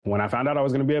When I found out I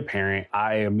was going to be a parent,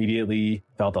 I immediately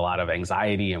felt a lot of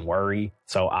anxiety and worry.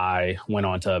 So I went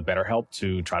on to BetterHelp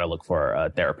to try to look for a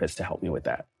therapist to help me with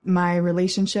that. My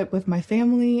relationship with my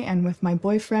family and with my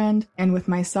boyfriend and with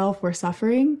myself were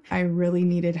suffering. I really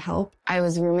needed help. I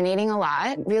was ruminating a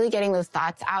lot. Really getting those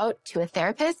thoughts out to a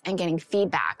therapist and getting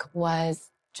feedback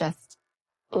was just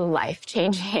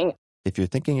life-changing. If you're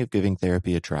thinking of giving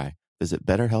therapy a try, visit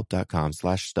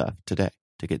betterhelp.com/stuff today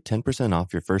to get 10%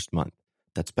 off your first month.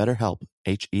 That's BetterHelp,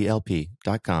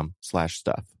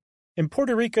 HELP.com/stuff. In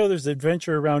Puerto Rico, there's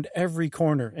adventure around every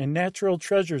corner and natural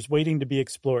treasures waiting to be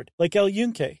explored, like El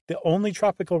Yunque, the only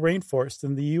tropical rainforest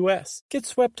in the U.S. Get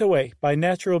swept away by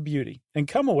natural beauty and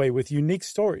come away with unique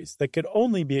stories that could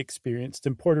only be experienced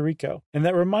in Puerto Rico and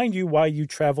that remind you why you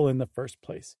travel in the first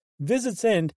place. Visits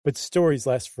end, but stories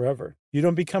last forever. You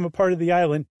don't become a part of the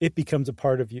island, it becomes a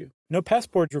part of you. No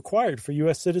passport required for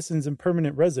U.S. citizens and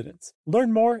permanent residents.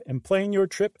 Learn more and plan your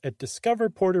trip at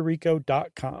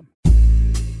discoverpuertorico.com.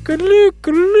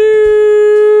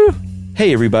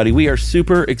 Hey everybody, we are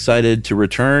super excited to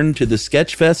return to the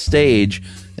Sketchfest stage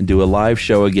and do a live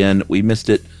show again. We missed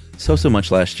it so much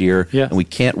last year, and we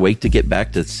can't wait to get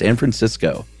back to San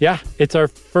Francisco. Yeah, it's our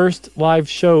first live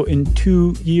show in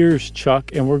 2 years,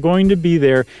 Chuck, and we're going to be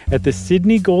there at the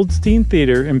Sidney Goldstein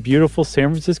Theater in beautiful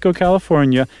San Francisco,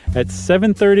 California at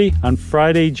 7:30 on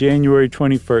Friday, January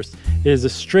 21st. It is a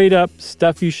straight-up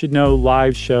Stuff You Should Know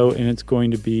live show, and it's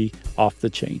going to be off the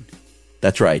chain.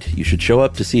 That's right. You should show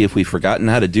up to see if we've forgotten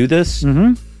how to do this,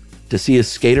 to see us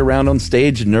skate around on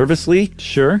stage nervously.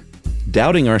 Sure.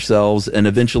 Doubting ourselves, and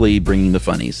eventually bringing the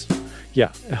funnies.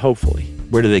 Yeah, hopefully.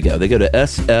 Where do they go? They go to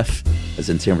SF, as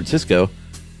in San Francisco,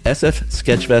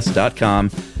 sfsketchfest.com.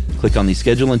 Click on the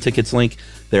schedule and tickets link.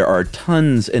 There are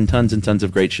tons and tons and tons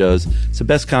of great shows. It's the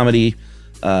best comedy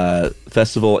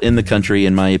festival in the country,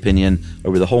 in my opinion,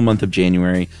 over the whole month of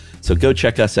January. So go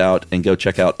check us out and go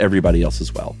check out everybody else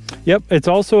as well. Yep, it's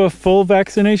also a full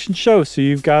vaccination show, so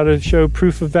you've got to show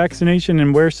proof of vaccination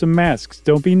and wear some masks.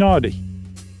 Don't be naughty.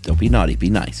 Don't be naughty,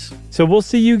 be nice. So we'll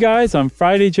see you guys on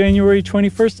Friday, January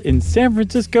 21st in San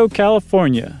Francisco,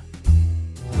 California.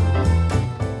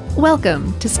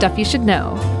 Welcome to Stuff You Should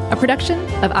Know, a production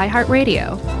of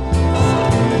iHeartRadio.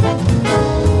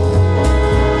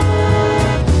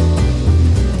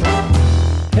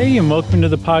 Hey, and welcome to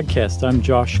the podcast. I'm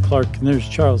Josh Clark, and there's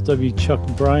Charles W. Chuck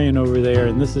Bryan over there,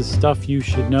 and this is Stuff You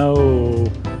Should Know.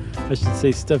 I should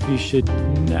say Stuff You Should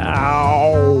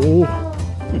Know.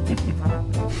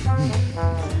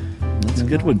 That's a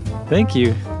good one. Thank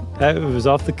you. That was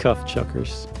off the cuff,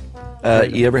 Chuckers.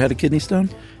 You ever had a kidney stone?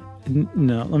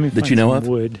 No, let me find that you know some of?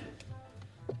 wood.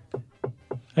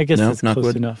 I guess that's close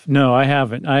wood? enough. No, I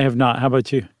haven't. I have not. How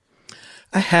about you?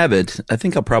 I haven't. I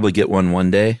think I'll probably get one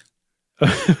day.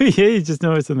 Yeah, you just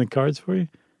know it's in the cards for you?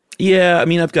 Yeah, I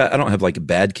mean, I don't have like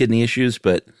bad kidney issues,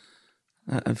 but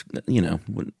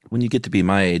when you get to be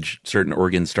my age, certain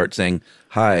organs start saying,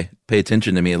 "Hi, pay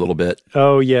attention to me a little bit."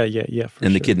 Oh, yeah.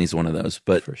 And the kidney's one of those,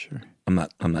 but for sure. I'm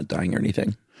not dying or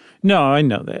anything. No, I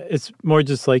know that. It's more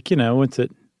just like, what's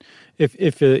it?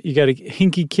 If you got a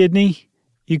hinky kidney,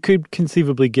 you could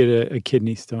conceivably get a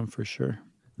kidney stone for sure.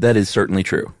 That is certainly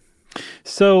true.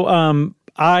 So,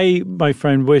 I, my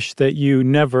friend, wish that you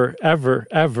never, ever,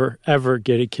 ever, ever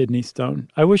get a kidney stone.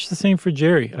 I wish the same for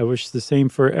Jerry. I wish the same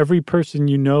for every person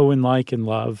you know and like and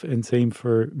love, and same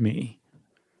for me.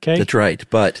 Okay? That's right.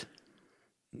 But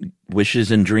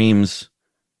wishes and dreams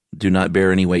do not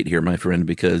bear any weight here, my friend,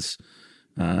 because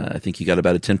I think you got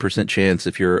about a 10% chance,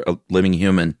 if you're a living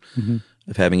human,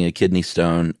 of having a kidney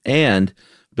stone. And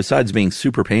besides being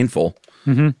super painful,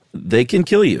 they can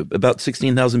kill you. About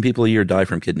 16,000 people a year die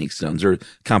from kidney stones or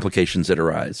complications that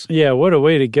arise. Yeah, what a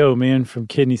way to go, man, from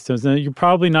kidney stones. Now, you're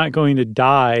probably not going to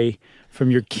die from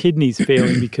your kidneys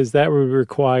failing because that would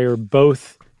require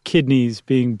both kidneys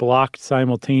being blocked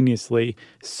simultaneously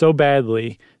so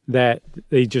badly that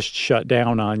they just shut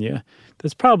down on you.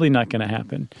 That's probably not going to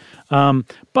happen.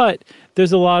 But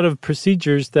there's a lot of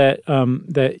procedures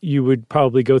that you would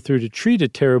probably go through to treat a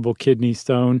terrible kidney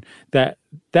stone that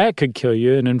could kill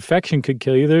you. An infection could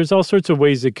kill you. There's all sorts of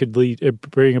ways it could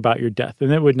bring about your death, and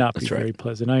that would not be very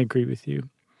pleasant. I agree with you.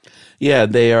 Yeah,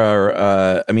 they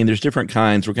are. There's different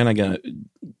kinds. We're kind of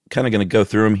going to go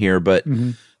through them here, but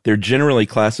they're generally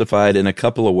classified in a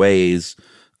couple of ways.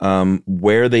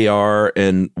 Where they are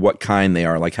and what kind they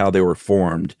are, like how they were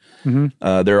formed.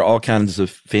 There are all kinds of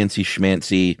fancy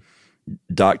schmancy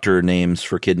doctor names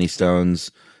for kidney stones,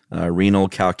 renal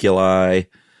calculi,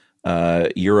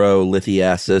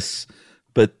 urolithiasis,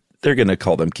 but they're going to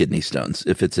call them kidney stones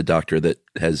if it's a doctor that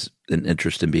has an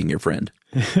interest in being your friend.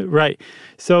 Right.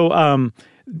 So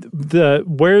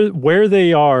where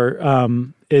they are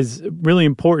is really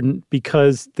important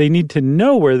because they need to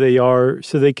know where they are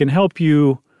so they can help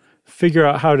you figure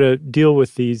out how to deal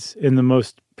with these in the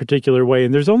most particular way.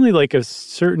 And there's only like a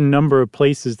certain number of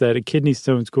places that a kidney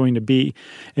stone is going to be.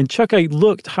 And Chuck, I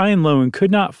looked high and low and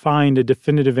could not find a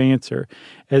definitive answer.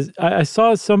 As I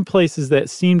saw some places that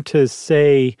seemed to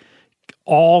say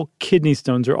all kidney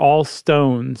stones or all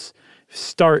stones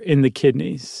start in the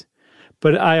kidneys.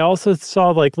 But I also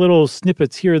saw like little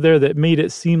snippets here or there that made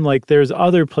it seem like there's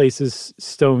other places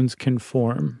stones can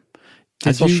form.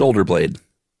 I saw shoulder blade.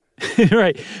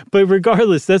 Right. But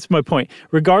regardless, that's my point.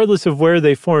 Regardless of where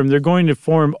they form, they're going to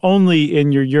form only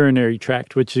in your urinary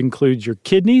tract, which includes your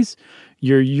kidneys,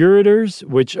 your ureters,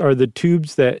 which are the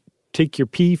tubes that take your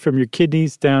pee from your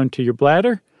kidneys down to your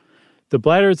bladder, the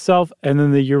bladder itself, and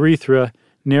then the urethra,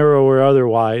 narrow or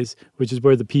otherwise, which is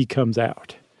where the pee comes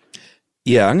out.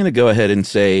 Yeah, I'm going to go ahead and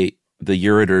say the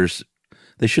ureters,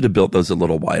 they should have built those a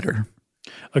little wider.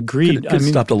 Agreed. Could have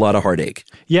stopped a lot of heartache.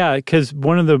 Yeah, because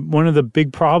one of the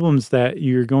big problems that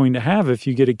you're going to have if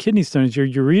you get a kidney stone is your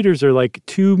ureters are like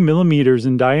 2 millimeters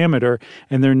in diameter,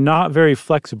 and they're not very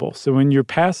flexible. So when you're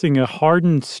passing a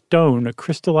hardened stone, a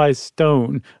crystallized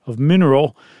stone of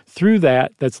mineral through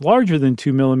that's larger than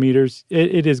 2 millimeters,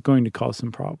 it is going to cause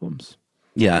some problems.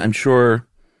 Yeah, I'm sure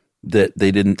that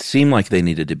they didn't seem like they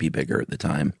needed to be bigger at the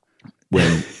time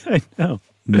when I know.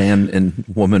 Man and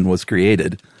woman was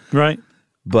created. Right.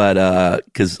 But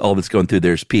because all that's going through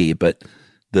there is pee, but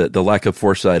the lack of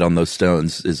foresight on those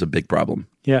stones is a big problem.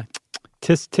 Yeah.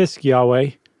 Tisk, tisk,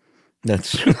 Yahweh.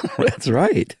 That's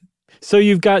right. So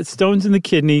you've got stones in the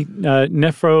kidney,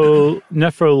 nephroliths.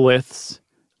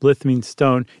 Lith means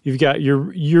stone. You've got your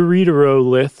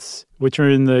ureteroliths, which are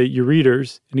in the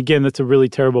ureters. And again, that's a really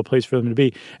terrible place for them to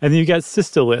be. And then you've got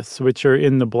cystoliths, which are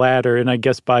in the bladder, and I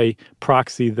guess by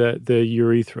proxy, the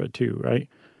urethra too, right?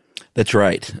 That's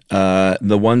right.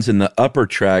 The ones in the upper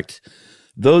tract,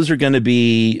 those are going to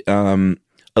be a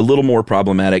little more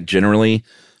problematic generally, a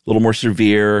little more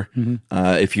severe.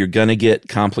 Mm-hmm. If you're going to get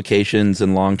complications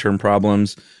and long-term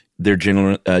problems, they're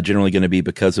generally going to be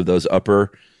because of those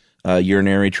upper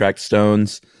urinary tract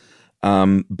stones.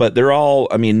 But they're all,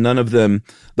 none of them,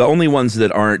 the only ones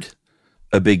that aren't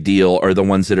a big deal are the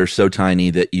ones that are so tiny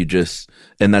that you just,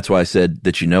 and that's why I said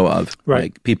that you know of. Right.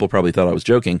 Like, people probably thought I was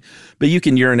joking, but you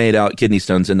can urinate out kidney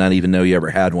stones and not even know you ever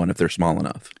had one if they're small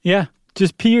enough. Yeah.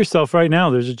 Just pee yourself right now.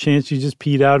 There's a chance you just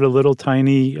peed out a little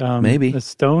tiny, maybe a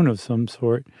stone of some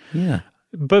sort. Yeah.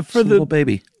 But for the little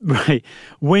baby. Right.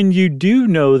 When you do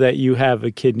know that you have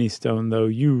a kidney stone, though,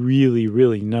 you really,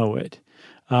 really know it.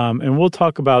 And we'll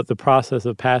talk about the process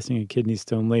of passing a kidney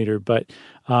stone later. But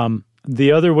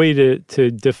the other way to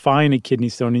define a kidney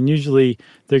stone, and usually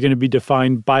they're going to be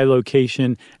defined by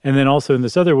location, and then also in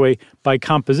this other way, by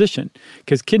composition.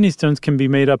 Because kidney stones can be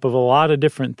made up of a lot of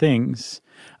different things.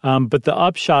 But the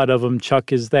upshot of them,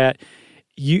 Chuck, is that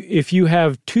if you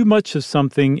have too much of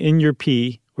something in your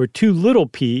pee, or too little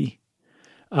pee,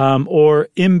 or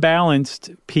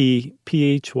imbalanced pee,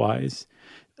 pH-wise,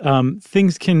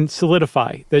 things can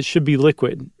solidify. That should be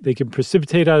liquid. They can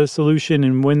precipitate out of solution,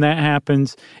 and when that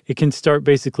happens, it can start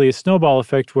basically a snowball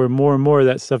effect where more and more of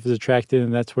that stuff is attracted,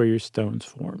 and that's where your stone's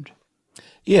formed.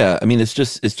 Yeah, it's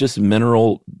just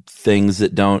mineral things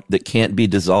that can't be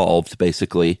dissolved,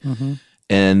 basically. Mm-hmm.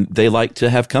 And they like to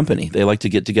have company. They like to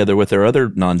get together with their other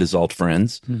non-dissolved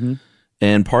friends mm-hmm.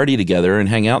 and party together and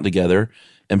hang out together.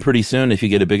 And pretty soon, if you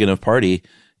get a big enough party,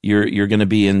 you're going to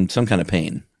be in some kind of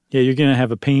pain. Yeah, you're going to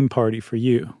have a pain party for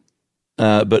you.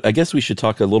 But I guess we should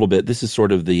talk a little bit. This is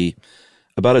sort of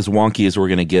about as wonky as we're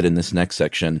going to get in this next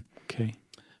section. Okay.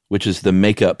 Which is the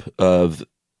makeup of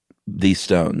these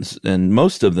stones. And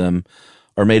most of them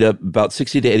are made up, about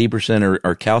 60 to 80%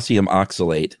 are calcium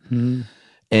oxalate. Mm.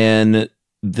 And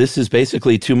this is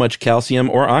basically too much calcium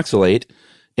or oxalate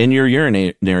in your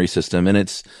urinary system. And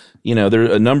it's, there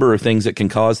are a number of things that can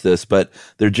cause this, but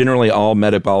they're generally all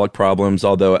metabolic problems,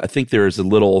 although I think there is a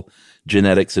little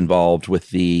genetics involved with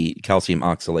the calcium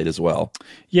oxalate as well.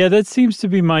 Yeah, that seems to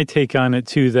be my take on it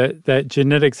too, that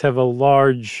genetics have a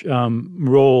large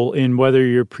role in whether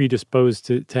you're predisposed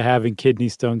to having kidney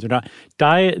stones or not.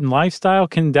 Diet and lifestyle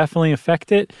can definitely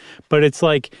affect it, but it's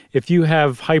like if you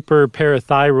have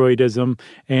hyperparathyroidism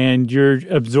and you're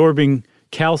absorbing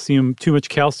too much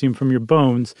calcium from your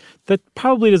bones, that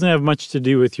probably doesn't have much to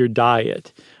do with your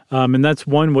diet. And that's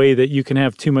one way that you can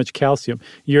have too much calcium.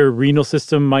 Your renal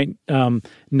system might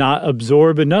not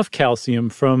absorb enough calcium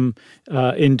from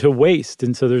into waste,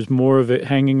 and so there's more of it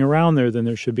hanging around there than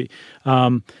there should be.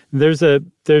 There's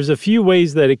a few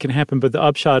ways that it can happen, but the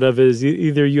upshot of it is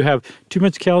either you have too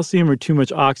much calcium or too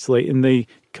much oxalate, and they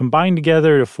combine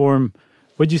together to form,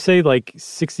 what'd you say, like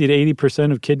 60 to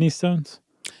 80% of kidney stones?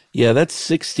 Yeah, that's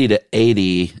 60 to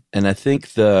 80. And I think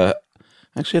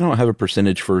actually, I don't have a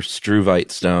percentage for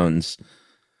struvite stones.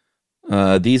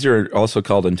 These are also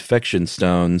called infection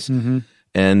stones. Mm-hmm.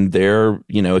 And they're,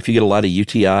 if you get a lot of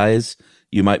UTIs,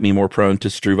 you might be more prone to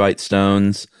struvite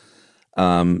stones.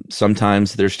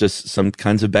 Sometimes there's just some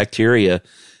kinds of bacteria.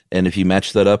 And if you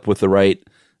match that up with the right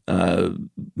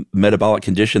metabolic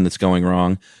condition that's going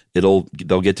wrong, they'll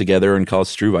get together and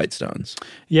cause struvite stones.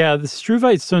 Yeah, the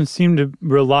struvite stones seem to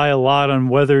rely a lot on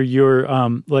whether you're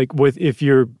if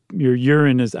your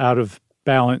urine is out of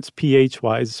balance pH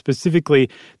wise, specifically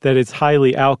that it's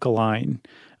highly alkaline,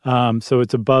 so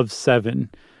it's above 7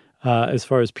 as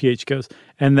far as pH goes,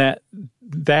 and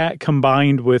that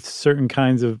combined with certain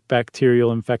kinds of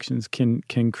bacterial infections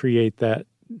can create that.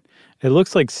 It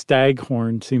looks like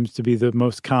staghorn seems to be the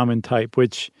most common type,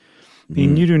 which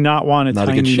you do not want a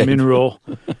tiny mineral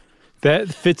that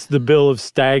fits the bill of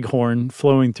staghorn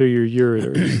flowing through your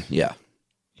ureters. Yeah.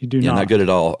 You do not. Not good at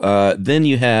all. Then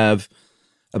you have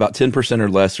about 10% or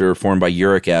less are formed by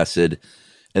uric acid.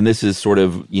 And this is sort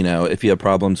of, if you have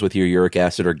problems with your uric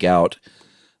acid or gout,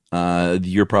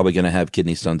 you're probably going to have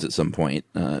kidney stones at some point.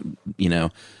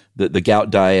 The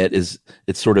gout diet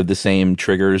it's sort of the same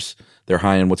triggers. They're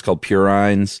high in what's called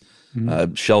purines,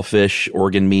 shellfish,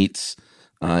 organ meats,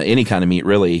 any kind of meat,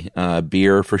 really.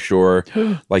 Beer, for sure.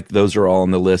 Like, those are all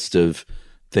on the list of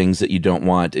things that you don't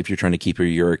want if you're trying to keep your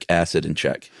uric acid in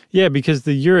check. Yeah, because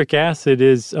the uric acid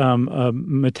is a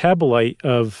metabolite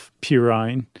of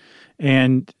purine,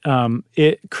 and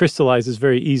it crystallizes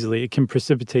very easily. It can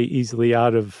precipitate easily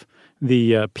out of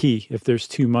the pee if there's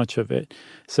too much of it.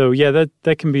 So yeah,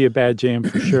 that can be a bad jam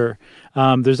for sure.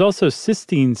 There's also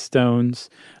cysteine stones.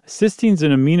 Cysteine's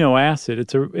an amino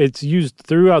acid. It's used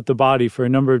throughout the body for a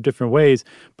number of different ways,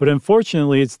 but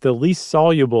unfortunately it's the least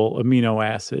soluble amino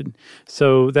acid.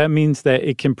 So that means that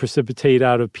it can precipitate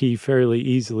out of pee fairly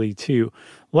easily too.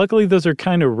 Luckily, those are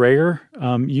kind of rare.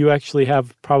 You actually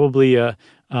have probably a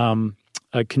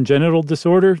congenital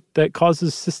disorder that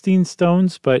causes cysteine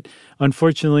stones, but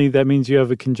unfortunately that means you have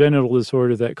a congenital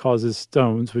disorder that causes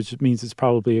stones, which means it's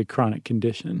probably a chronic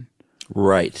condition.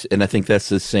 Right. And I think that's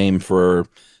the same for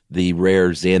the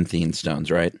rare xanthine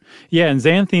stones, right? Yeah, and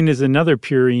xanthine is another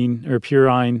purine.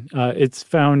 It's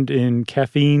found in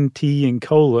caffeine, tea, and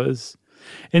colas.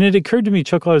 And it occurred to me,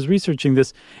 Chuck, while I was researching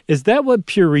this, is that what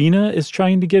Purina is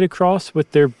trying to get across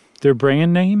with their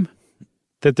brand name?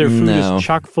 That their food is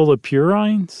chock full of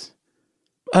purines?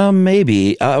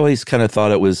 Maybe. I always kind of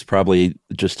thought it was probably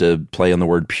just a play on the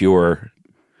word pure.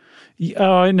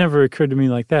 Oh, it never occurred to me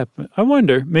like that. But I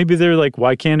wonder. Maybe they're like,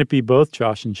 why can't it be both,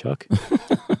 Josh and Chuck?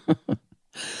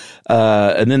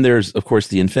 And then there's, of course,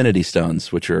 the infinity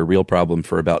stones, which are a real problem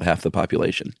for about half the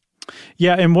population.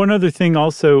 Yeah, and one other thing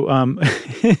also. Walked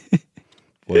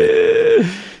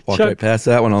right past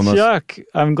that one almost. Chuck,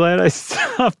 I'm glad I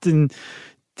stopped and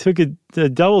took a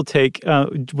double take.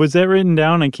 Was that written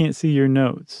down? I can't see your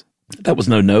notes. That was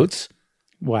no notes.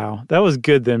 Wow. That was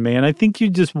good then, man. I think you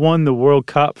just won the World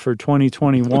Cup for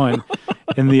 2021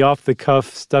 in the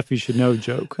off-the-cuff stuff you should know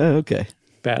joke. Oh, okay.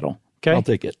 Battle. Okay. I'll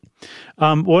take it.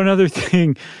 One other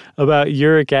thing about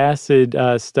uric acid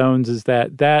stones is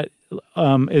that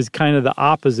is kind of the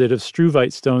opposite of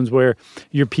struvite stones, where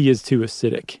your pee is too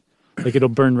acidic. Like, it'll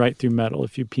burn right through metal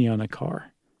if you pee on a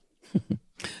car.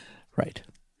 Right.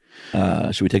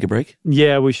 Should we take a break?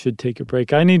 Yeah, we should take a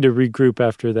break. I need to regroup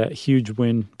after that huge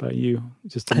win by you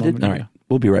just a moment ago. All right.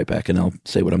 We'll be right back, and I'll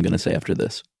say what I'm going to say after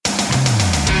this.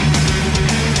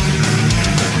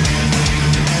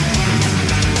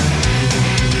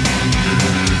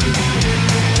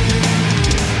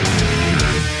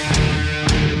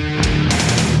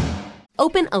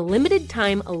 Open a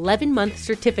limited-time 11-month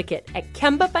certificate at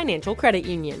Kemba Financial Credit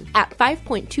Union. At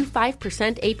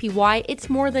 5.25% APY, it's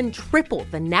more than triple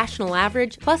the national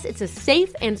average, plus it's a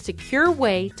safe and secure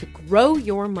way to grow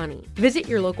your money. Visit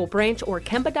your local branch or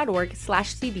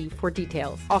kemba.org/CD for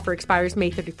details. Offer expires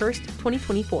May 31st,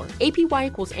 2024. APY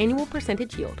equals annual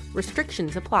percentage yield.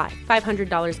 Restrictions apply.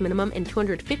 $500 minimum and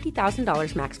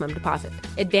 $250,000 maximum deposit.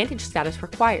 Advantage status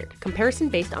required. Comparison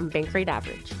based on bank rate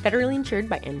average. Federally insured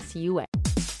by NCUA.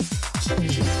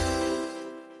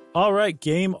 All right,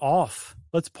 game off.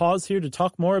 Let's pause here to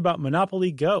talk more about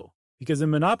Monopoly Go. Because in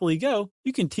Monopoly Go,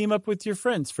 you can team up with your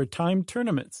friends for timed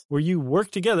tournaments where you work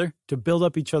together to build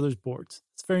up each other's boards.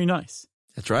 It's very nice.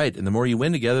 That's right. And the more you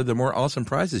win together, the more awesome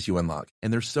prizes you unlock.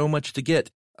 And there's so much to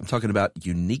get. I'm talking about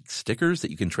unique stickers that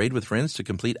you can trade with friends to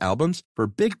complete albums for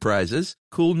big prizes,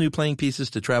 cool new playing pieces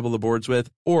to travel the boards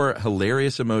with, or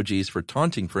hilarious emojis for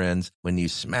taunting friends when you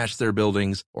smash their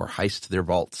buildings or heist their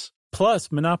vaults.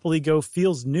 Plus, Monopoly Go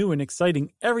feels new and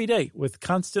exciting every day with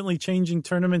constantly changing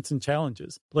tournaments and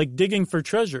challenges, like digging for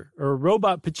treasure or a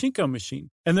robot pachinko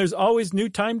machine. And there's always new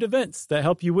timed events that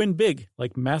help you win big,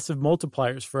 like massive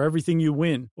multipliers for everything you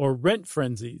win or rent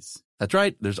frenzies. That's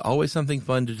right. There's always something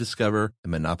fun to discover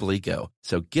in Monopoly Go.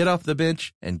 So get off the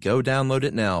bench and go download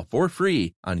it now for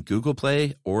free on Google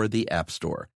Play or the App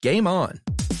Store. Game on.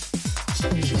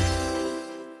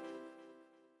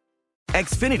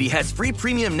 Xfinity has free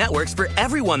premium networks for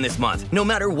everyone this month, no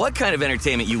matter what kind of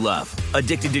entertainment you love.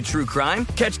 Addicted to true crime?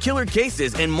 Catch killer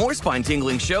cases and more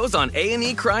spine-tingling shows on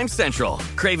A&E Crime Central.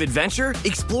 Crave adventure?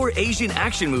 Explore Asian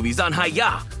action movies on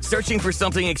Hi-Ya. Searching for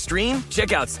something extreme?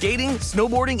 Check out skating,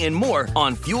 snowboarding, and more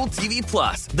on Fuel TV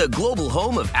Plus, the global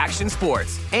home of action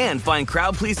sports. And find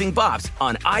crowd-pleasing bops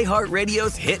on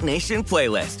iHeartRadio's Hit Nation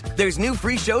playlist. There's new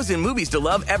free shows and movies to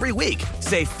love every week.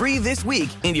 Say free this week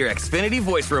in your Xfinity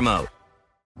voice remote.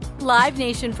 Live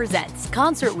Nation presents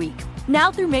Concert Week.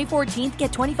 Now through May 14th,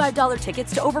 get $25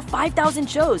 tickets to over 5,000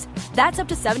 shows. That's up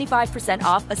to 75%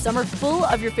 off a summer full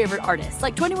of your favorite artists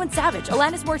like 21 Savage,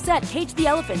 Alanis Morissette, Cage the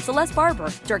Elephant, Celeste Barber,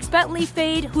 Dierks Bentley,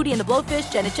 Fade, Hootie and the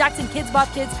Blowfish, Janet Jackson, Kids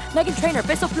Bop Kids, Meghan Trainor,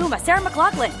 Peso Pluma, Sarah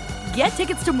McLachlan. Get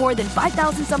tickets to more than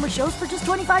 5,000 summer shows for just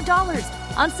 $25.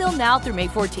 Until now through May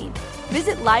 14th.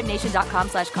 Visit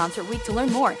LiveNation.com/Concert Week to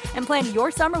learn more and plan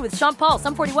your summer with Sean Paul,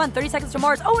 Sum 41, 30 Seconds to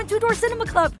Mars, and Two Door Cinema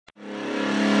Club.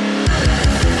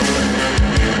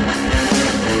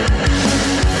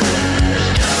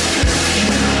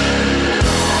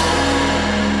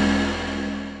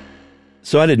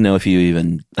 So I didn't know if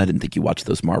I didn't think you watched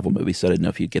those Marvel movies, so I didn't know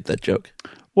if you'd get that joke.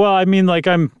 Well, I mean, like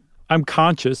I'm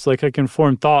conscious, like I can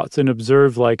form thoughts and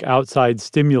observe like outside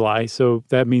stimuli. So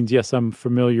that means, yes, I'm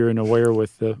familiar and aware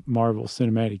with the Marvel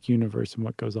Cinematic Universe and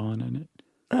what goes on in it.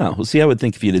 Oh, well, see, I would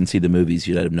think if you didn't see the movies,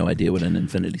 you'd have no idea what an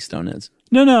Infinity Stone is.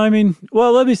 No, I mean,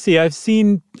 well, let me see. I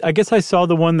guess I saw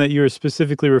the one that you were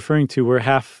specifically referring to where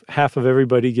half of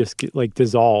everybody just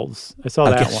dissolves. I saw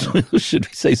that one. Should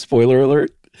we say spoiler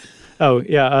alert? Oh,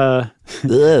 yeah.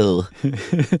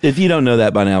 If you don't know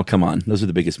that by now, come on. Those are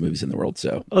the biggest movies in the world,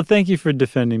 so. Well, thank you for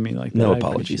defending me like that. No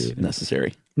apologies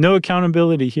necessary. No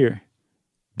accountability here.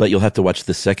 But you'll have to watch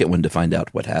the second one to find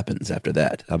out what happens after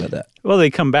that. How about that? Well,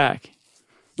 they come back.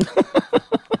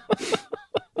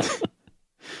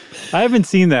 I haven't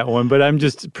seen that one, but I'm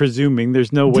just presuming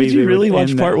there's no way. Did you really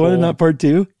watch part one and not part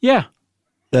two? Yeah.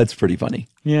 That's pretty funny.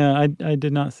 Yeah, I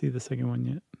did not see the second one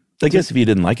yet. I guess if you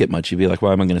didn't like it much, you'd be like,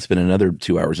 well, I'm going to spend another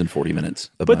 2 hours and 40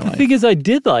 minutes of my life. But the thing is, I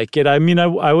did like it. I mean, I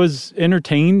was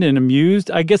entertained and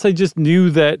amused. I guess I just knew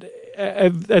that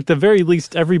at the very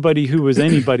least, everybody who was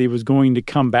anybody was going to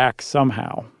come back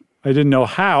somehow. I didn't know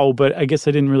how, but I guess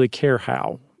I didn't really care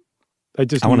how. I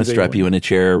want to strap you in a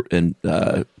chair and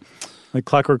like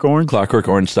Clockwork Orange? Clockwork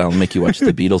Orange style and make you watch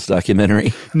the Beatles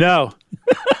documentary. No.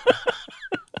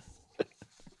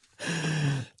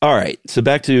 All right. So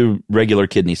back to regular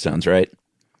kidney stones, right?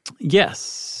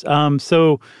 Yes.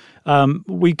 So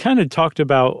we kind of talked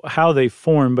about how they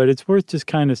form, but it's worth just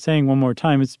kind of saying one more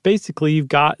time. It's basically you've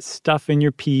got stuff in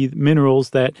your pee,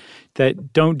 minerals that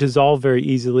don't dissolve very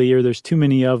easily, or there's too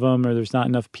many of them, or there's not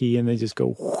enough pee, and they just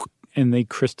go whoosh, and they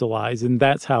crystallize, and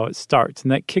that's how it starts.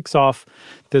 And that kicks off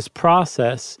this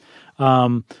process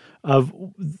of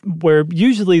where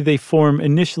usually they form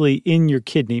initially in your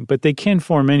kidney, but they can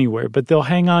form anywhere. But they'll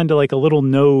hang on to like a little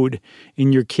node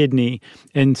in your kidney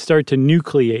and start to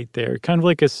nucleate there, kind of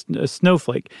like a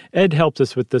snowflake. Ed helped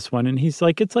us with this one, and he's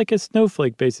like, it's like a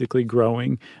snowflake basically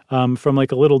growing from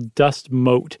like a little dust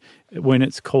mote when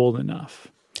it's cold enough.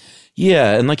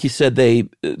 Yeah, and like you said, they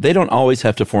don't always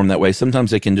have to form that way.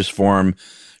 Sometimes they can just form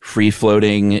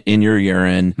free-floating in your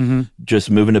urine,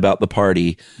 just moving about the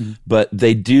party. But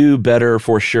they do better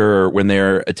for sure when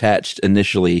they're attached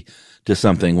initially to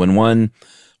something. When one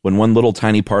little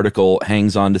tiny particle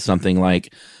hangs on to something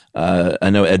like, I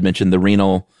know Ed mentioned the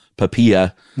renal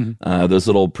papilla, those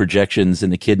little projections in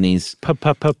the kidneys.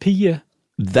 Papilla.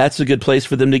 That's a good place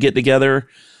for them to get together.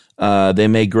 They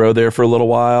may grow there for a little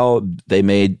while. They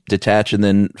may detach and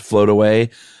then float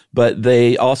away. But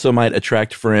they also might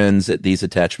attract friends at these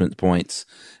attachment points.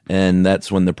 And that's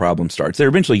when the problem starts. They're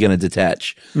eventually going to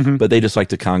detach, but they just like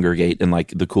to congregate in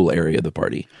like the cool area of the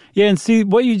party. Yeah, and see,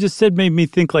 what you just said made me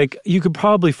think like you could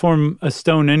probably form a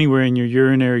stone anywhere in your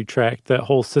urinary tract, that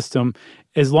whole system,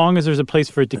 as long as there's a place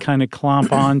for it to kind of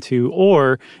clomp onto,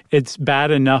 or it's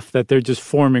bad enough that they're just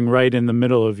forming right in the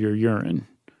middle of your urine.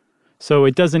 So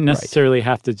it doesn't necessarily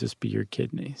have to just be your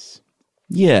kidneys.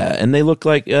 Yeah, and they look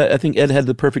like, I think Ed had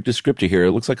the perfect descriptor here.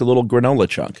 It looks like a little granola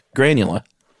chunk, granula.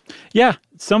 Yeah,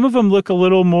 some of them look a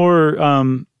little more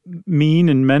mean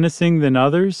and menacing than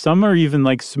others. Some are even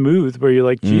like smooth, where you're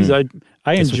like, geez, I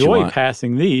enjoy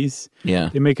passing these. Yeah.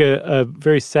 They make a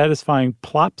very satisfying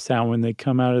plop sound when they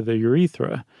come out of the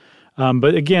urethra.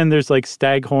 But again, there's like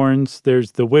staghorns,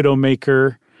 there's the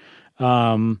Widowmaker,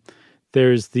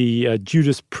 there's the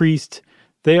Judas Priest.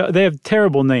 They have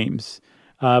terrible names,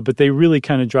 but they really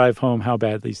kind of drive home how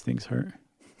bad these things hurt.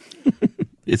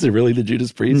 Is it really the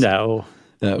Judas Priest? No.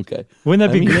 Oh, okay. Wouldn't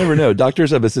that be great? You never know.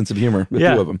 Doctors have a sense of humor. A few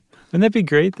of them. Wouldn't that be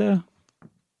great, though?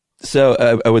 So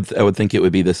I would think it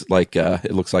would be this, like,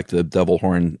 it looks like the double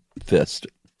horn fist.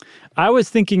 I was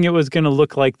thinking it was going to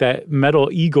look like that metal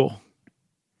eagle.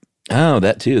 Oh,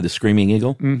 that too. The screaming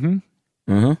eagle? Mm-hmm.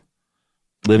 Uh-huh.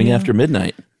 Living after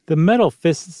midnight. The metal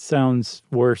fist sounds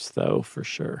worse, though, for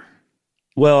sure.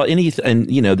 Well, and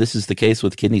this is the case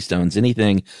with kidney stones,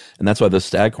 anything, and that's why those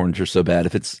staghorns are so bad.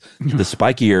 If it's the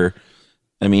spikier,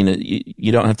 I mean,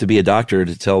 you don't have to be a doctor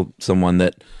to tell someone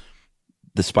that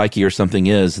the spikier something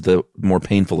is, the more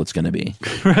painful it's going to be.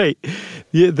 Right.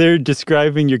 Yeah, they're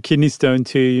describing your kidney stone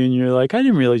to you, and you're like, I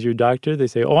didn't realize you're a doctor. They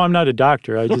say, oh, I'm not a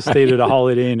doctor. I just stayed at a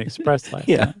Holiday Inn Express last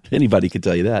night. Anybody could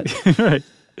tell you that.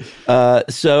 Right.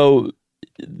 So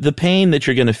the pain that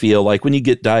you're going to feel, like when you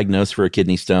get diagnosed for a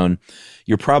kidney stone,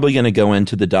 you're probably going to go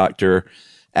into the doctor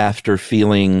after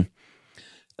feeling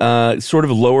sort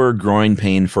of lower groin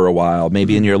pain for a while,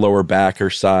 maybe in your lower back or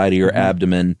side of your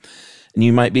abdomen. And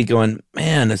you might be going,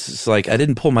 man, this is like, I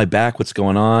didn't pull my back. What's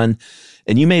going on?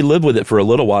 And you may live with it for a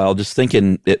little while, just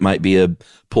thinking it might be a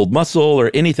pulled muscle or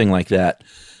anything like that,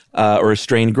 or a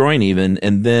strained groin even.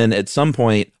 And then at some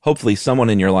point, hopefully someone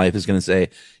in your life is going to say,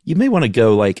 you may want to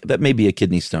go, like, that may be a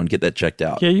kidney stone. Get that checked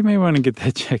out. Yeah, you may want to get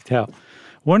that checked out.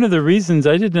 One of the reasons,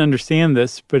 I didn't understand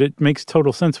this, but it makes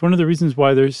total sense. One of the reasons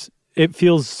why it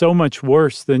feels so much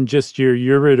worse than just your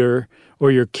ureter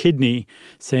or your kidney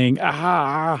saying,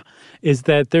 is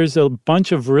that there's a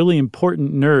bunch of really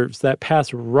important nerves that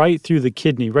pass right through the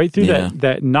kidney, right through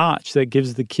that notch that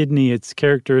gives the kidney its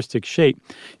characteristic shape.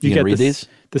 You got these?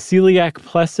 The celiac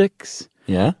plexus.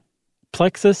 Yeah.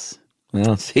 Plexus.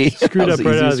 Well, see. Screwed up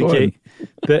right out of the gate.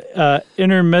 The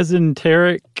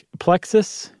intermesenteric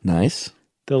plexus. Nice.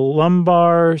 The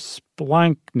lumbar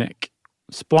splanchnic.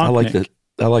 I like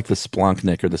the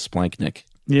splanchnic or the splanknic.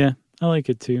 Yeah, I like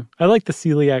it too. I like the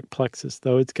celiac plexus,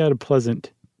 though. It's got a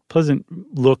pleasant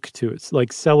look to it. It's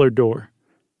like cellar door.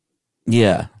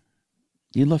 Yeah.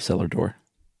 You love cellar door.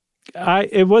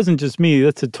 It wasn't just me.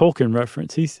 That's a Tolkien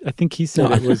reference. I think he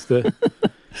said it was the...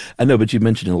 I know, but you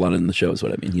mentioned it a lot in the show is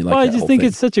what I mean. You like I just think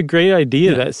it's such a great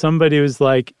idea that somebody was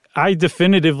like, I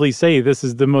definitively say this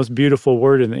is the most beautiful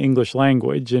word in the English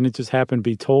language, and it just happened to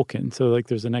be Tolkien. So like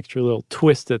there's an extra little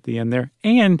twist at the end there.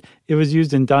 And it was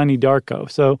used in Donnie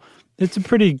Darko. So it's a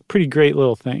pretty great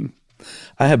little thing.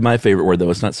 I have my favorite word, though.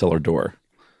 It's not cellar door.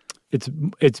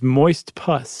 It's moist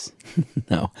pus.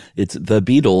 No, it's the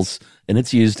Beatles, and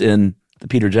it's used in the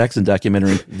Peter Jackson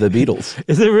documentary, The Beatles.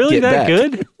 Is it really that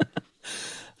good?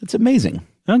 It's amazing.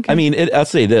 Okay. I mean, I'll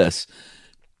say this.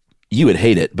 You would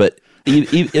hate it, but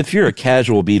if you're a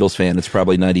casual Beatles fan, it's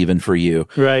probably not even for you.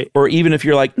 Right. Or even if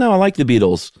you're like, no, I like the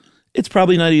Beatles, it's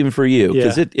probably not even for you.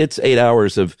 Because it's 8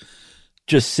 hours of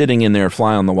just sitting in there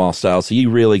fly on the wall style. So you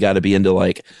really got to be into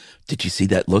like, did you see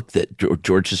that look that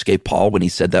George just gave Paul when he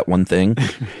said that one thing?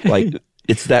 Like,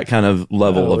 it's that kind of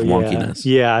level of wonkiness.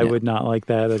 Yeah, I would not like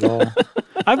that at all.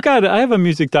 I have a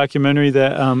music documentary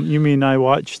that Yumi and I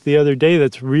watched the other day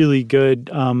that's really good.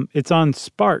 It's on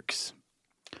Sparks.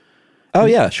 Oh,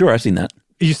 yeah, sure. I've seen that.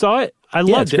 You saw it? I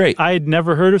loved it. Great. I had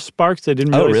never heard of Sparks. I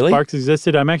didn't realize Sparks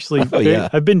existed. I'm actually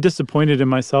I've been disappointed in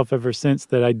myself ever since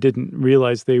that I didn't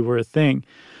realize they were a thing.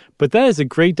 But that is a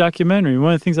great documentary.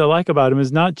 One of the things I like about them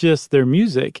is not just their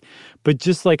music, but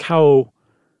just like how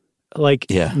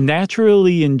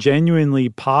naturally and genuinely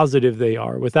positive they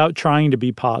are without trying to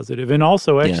be positive, and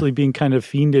also actually being kind of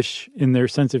fiendish in their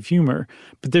sense of humor.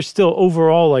 But they're still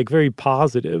overall like very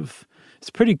positive.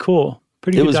 It's pretty cool.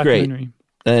 Pretty good documentary. Great.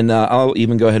 And I'll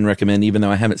even go ahead and recommend, even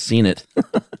though I haven't seen it,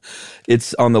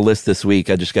 it's on the list this week.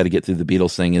 I just got to get through the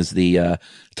Beatles thing. Is the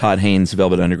Todd Haynes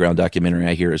Velvet Underground documentary?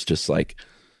 I hear is just like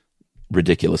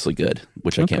ridiculously good,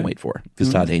 which I can't wait for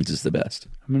because Todd Haynes is the best.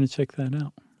 I'm going to check that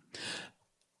out.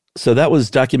 So that was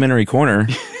Documentary Corner.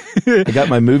 I got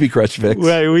my movie crush fix.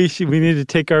 Right, we need to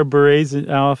take our berets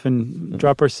off and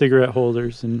drop our cigarette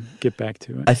holders and get back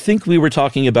to it. I think we were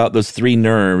talking about those three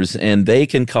nerves, and they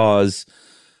can cause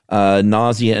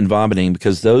nausea and vomiting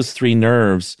because those three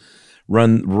nerves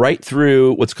run right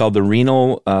through what's called the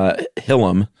renal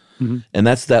hilum. Mm-hmm. And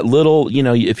that's that little,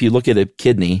 if you look at a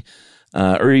kidney,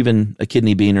 or even a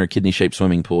kidney bean or a kidney-shaped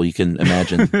swimming pool, you can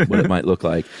imagine what it might look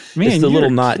like. Man, it's the little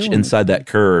notch inside that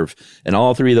curve, and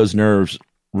all three of those nerves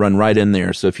run right in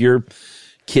there. So if your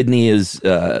kidney is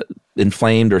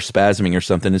inflamed or spasming or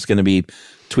something, it's going to be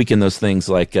tweaking those things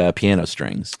like piano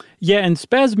strings. Yeah, and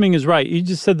spasming is right. You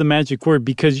just said the magic word,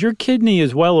 because your kidney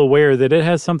is well aware that it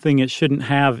has something it shouldn't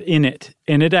have in it,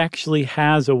 and it actually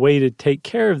has a way to take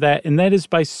care of that, and that is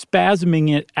by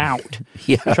spasming it out,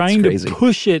 trying to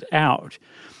push it out.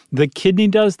 The kidney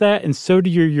does that, and so do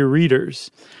your ureters.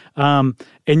 And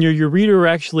your ureter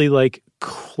actually like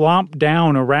clomp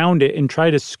down around it and try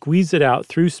to squeeze it out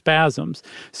through spasms.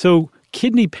 So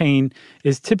kidney pain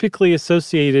is typically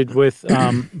associated with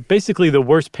basically the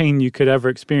worst pain you could ever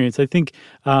experience. I think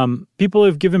people who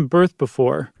have given birth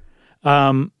before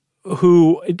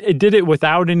who did it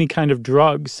without any kind of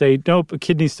drugs say, nope, a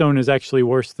kidney stone is actually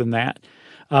worse than that.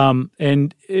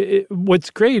 And what's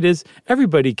great is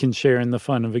everybody can share in the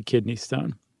fun of a kidney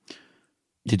stone.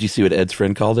 Did you see what Ed's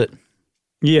friend called it?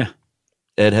 Yeah.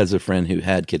 Ed has a friend who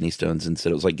had kidney stones and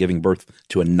said it was like giving birth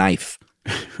to a knife.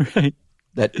 Right.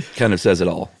 That kind of says it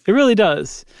all. It really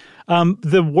does.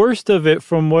 The worst of it,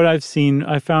 from what I've seen,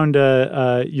 I found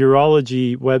a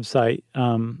urology website,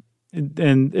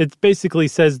 and it basically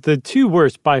says the two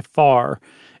worst by far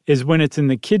is when it's in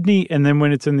the kidney and then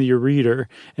when it's in the ureter.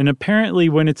 And apparently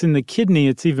when it's in the kidney,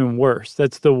 it's even worse.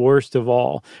 That's the worst of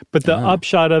all. But the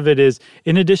upshot of it is,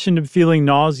 in addition to feeling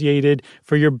nauseated,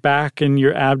 for your back and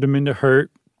your abdomen to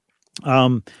hurt,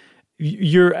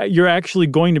 you're actually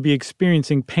going to be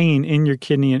experiencing pain in your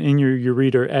kidney and in your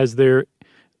ureter as they're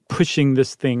pushing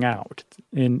this thing out.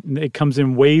 And it comes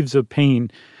in waves of pain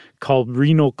called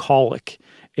renal colic.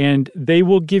 And they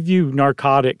will give you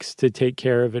narcotics to take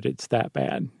care of it. It's that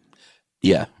bad.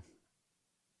 Yeah.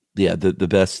 Yeah, the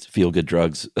best feel-good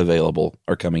drugs available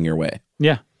are coming your way.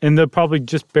 Yeah, and they'll probably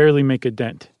just barely make a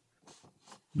dent.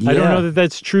 Yeah. I don't know that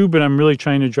that's true, but I'm really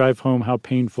trying to drive home how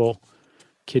painful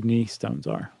kidney stones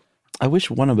are. I wish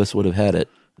one of us would have had it,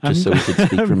 just so we could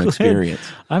speak from experience.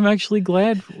 I'm actually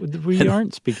glad we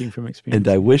aren't speaking from experience.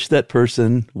 And I wish that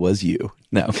person was you.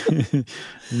 No.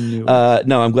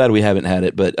 No, I'm glad we haven't had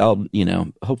it, but I'll,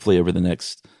 hopefully over the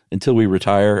next, until we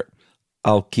retire,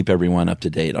 I'll keep everyone up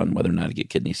to date on whether or not to get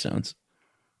kidney stones.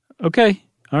 Okay.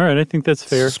 All right. I think that's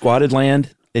fair. Squatted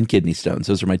land and kidney stones.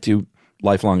 Those are my two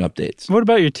lifelong updates. What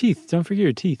about your teeth? Don't forget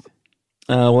your teeth.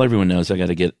 Well, everyone knows I got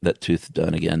to get that tooth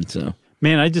done again, so.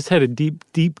 Man, I just had a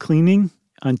deep cleaning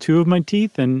on two of my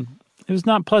teeth, and it was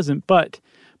not pleasant, but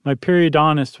my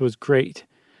periodontist was great.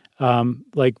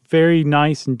 Very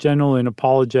nice and gentle and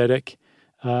apologetic.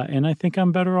 And I think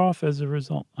I'm better off as a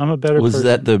result. I'm a better person. Was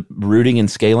that the rooting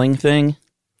and scaling thing?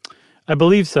 I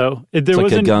believe so. It's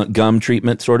like a gum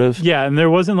treatment, sort of? Yeah, and there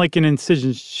wasn't like an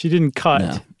incision. She didn't cut,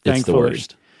 no, thankfully. It's the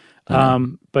worst.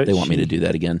 But they want me to do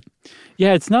that again.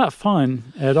 Yeah, it's not fun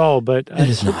at all, but it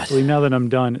is hopefully not. Now that I'm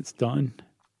done, it's done.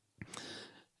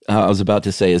 I was about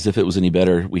to say, as if it was any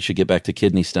better, we should get back to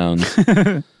kidney stones.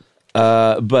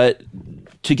 But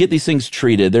to get these things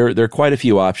treated, there are quite a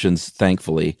few options,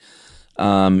 thankfully.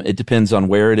 It depends on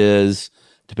where it is,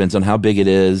 depends on how big it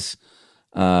is.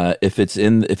 If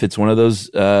it's one of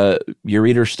those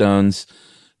ureter stones,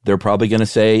 they're probably going to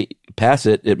say, pass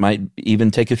it. It might even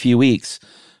take a few weeks,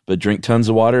 but drink tons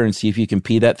of water and see if you can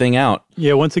pee that thing out.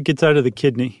 Yeah, once it gets out of the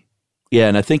kidney. Yeah,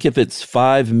 and I think if it's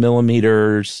 5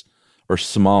 millimeters or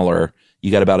smaller,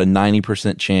 you got about a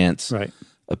 90% chance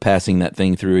of passing that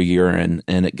thing through a urine,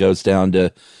 and it goes down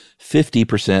to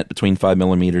 50% between 5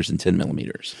 millimeters and 10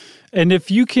 millimeters. And if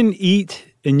you can eat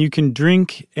and you can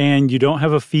drink and you don't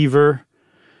have a fever,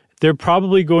 they're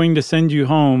probably going to send you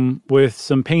home with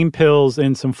some pain pills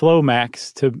and some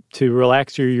Flomax to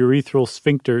relax your urethral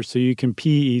sphincter so you can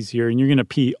pee easier, and you're going to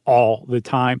pee all the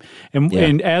time.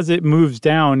 And as it moves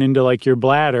down into like your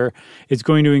bladder, it's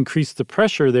going to increase the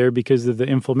pressure there because of the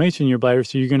inflammation in your bladder.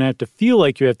 So you're going to have to feel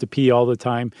like you have to pee all the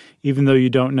time, even though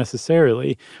you don't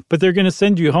necessarily. But they're going to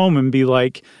send you home and be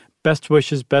like, best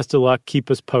wishes, best of luck, keep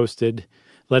us posted.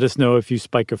 Let us know if you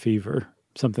spike a fever,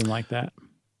 something like that.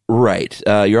 Right.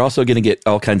 You're also going to get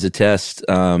all kinds of tests,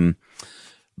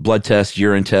 blood tests,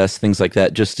 urine tests, things like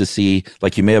that, just to see,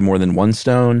 like you may have more than one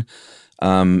stone,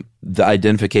 the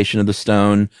identification of the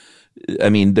stone. I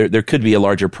mean, there could be a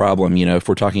larger problem, if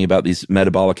we're talking about these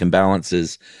metabolic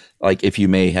imbalances, like if you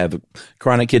may have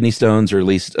chronic kidney stones or at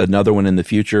least another one in the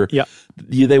future. Yeah.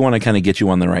 They want to kind of get you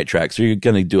on the right track. So you're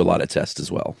going to do a lot of tests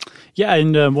as well. Yeah,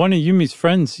 and one of Yumi's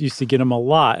friends used to get them a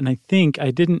lot. And I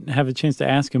didn't have a chance to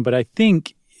ask him, but I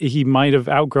think he might have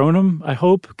outgrown them, I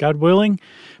hope, God willing.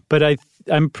 But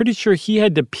I'm pretty sure he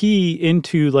had to pee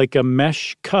into like a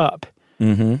mesh cup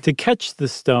to catch the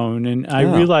stone. And I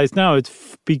realized now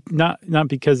it's not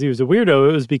because he was a weirdo.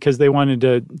 It was because they wanted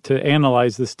to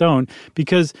analyze the stone.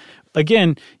 Because,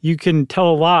 again, you can tell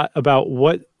a lot about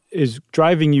what is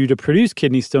driving you to produce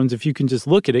kidney stones if you can just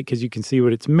look at it, because you can see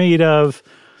what it's made of.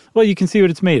 Well, you can see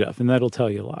what it's made of, and that'll tell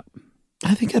you a lot.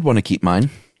 I think I'd want to keep mine.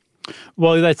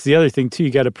 Well, that's the other thing, too. You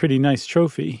got a pretty nice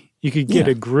trophy. You could get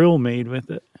a grill made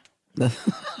with it.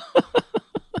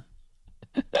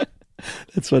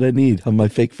 That's what I need on my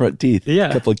fake front teeth. Yeah.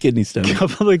 A couple of kidney stones. A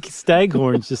couple of stag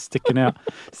horns just sticking out,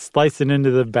 slicing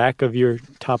into the back of your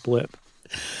top lip.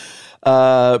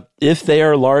 If they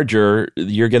are larger,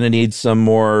 you're going to need some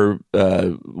more,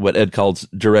 what Ed calls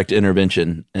direct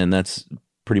intervention. And that's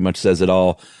pretty much says it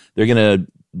all. They're going to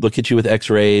look at you with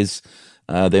x-rays.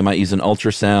 They might use an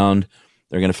ultrasound.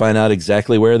 They're going to find out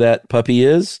exactly where that puppy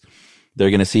is. They're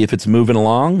going to see if it's moving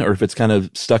along or if it's kind of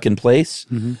stuck in place.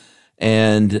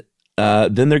 And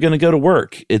then they're going to go to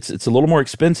work. It's a little more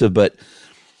expensive, but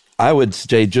I would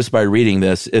say just by reading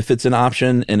this, if it's an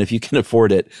option and if you can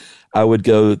afford it, I would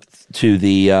go to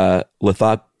the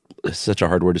such a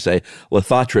hard word to say,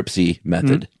 lithotripsy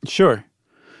method. Sure.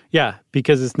 Yeah,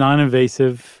 because it's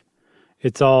non-invasive.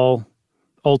 It's all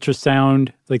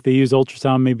ultrasound. Like they use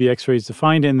ultrasound, maybe x-rays to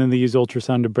find it, and then they use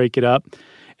ultrasound to break it up.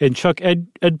 And Chuck, Ed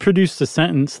produced a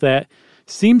sentence that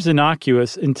seems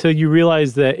innocuous until you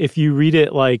realize that if you read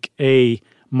it like a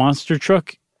monster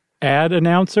truck ad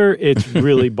announcer, it's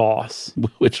really boss.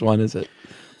 Which one is it?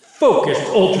 Focused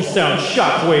ultrasound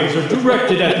shockwaves are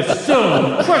directed at the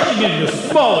stone, crushing it into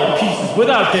smaller pieces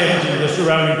without damaging the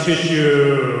surrounding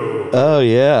tissue. Oh,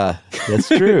 yeah. That's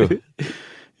true.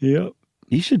 Yep.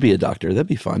 You should be a doctor. That'd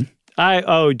be fun.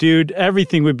 Dude,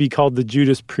 everything would be called the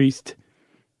Judas Priest.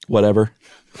 Whatever.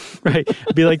 Right.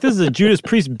 Be like, this is a Judas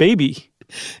Priest baby.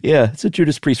 Yeah, it's a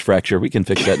Judas Priest fracture. We can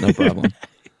fix that, no problem.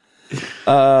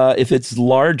 If it's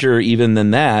larger even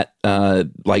than that,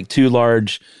 like too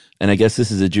large, and I guess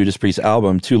this is a Judas Priest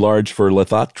album, too large for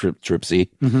lithotripsy.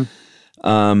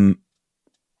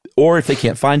 Or if they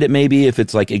can't find it, maybe if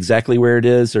it's like exactly where it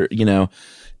is, or,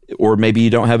 or maybe you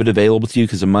don't have it available to you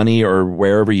because of money or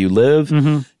wherever you live,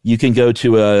 you can go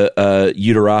to a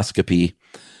uteroscopy.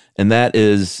 And that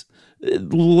is a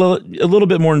little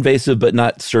bit more invasive, but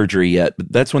not surgery yet.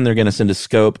 But that's when they're going to send a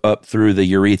scope up through the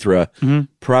urethra.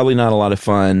 Probably not a lot of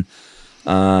fun.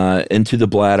 Into the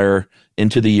bladder,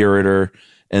 into the ureter,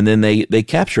 and then they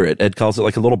capture it. Ed calls it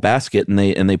like a little basket, and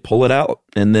they pull it out.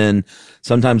 And then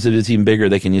sometimes if it's even bigger,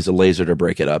 they can use a laser to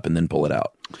break it up and then pull it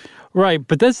out. Right,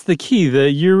 but that's the key. The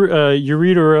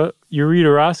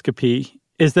ureteroscopy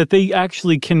is that they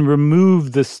actually can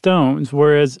remove the stones,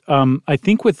 whereas I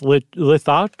think with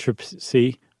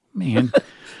lithotripsy, man,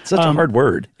 such a hard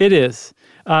word. It is.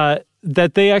 That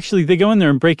they go in there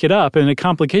and break it up, and a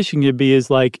complication could be is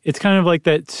like it's kind of like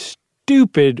that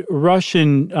stupid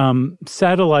Russian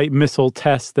satellite missile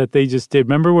test that they just did.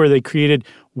 Remember where they created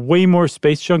way more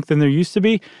space junk than there used to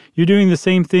be? You're doing the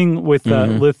same thing with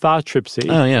lithotripsy.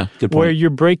 Oh, yeah. Good point. Where you're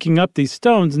breaking up these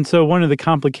stones. And so one of the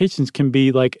complications can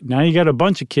be like, now you got a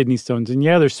bunch of kidney stones. And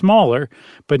yeah, they're smaller,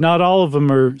 but not all of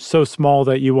them are so small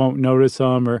that you won't notice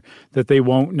them or that they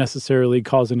won't necessarily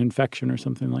cause an infection or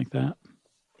something like that.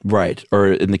 Right. Or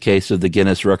in the case of the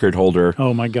Guinness record holder.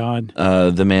 Oh, my God.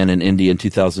 The man in India in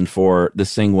 2004,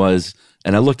 this thing was,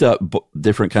 and I looked up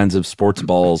different kinds of sports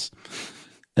balls,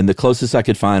 and the closest I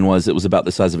could find was it was about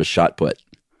the size of a shot put.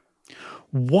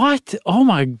 What? Oh,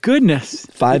 my goodness.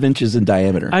 5 inches in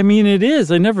diameter. I mean, it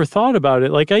is. I never thought about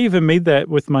it. Like, I even made that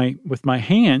with my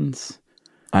hands.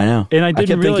 I know. And I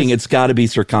kept thinking it's got to be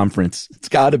circumference. It's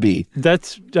got to be.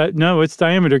 No, it's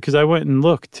diameter because I went and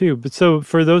looked too. But so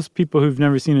for those people who've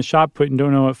never seen a shot put and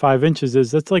don't know what 5 inches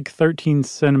is, that's like 13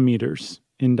 centimeters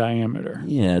in diameter.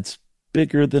 Yeah, it's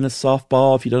bigger than a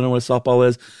softball. If you don't know what a softball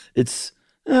is, it's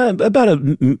about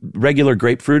a regular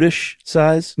grapefruitish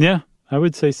size. Yeah, I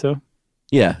would say so.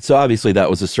 Yeah, so obviously that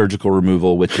was a surgical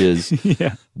removal, which is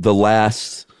the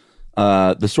last,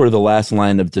 the last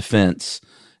line of defense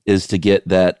is to get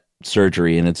that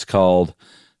surgery, and it's called,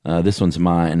 this one's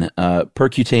mine,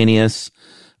 percutaneous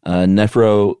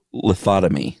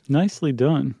nephrolithotomy. Nicely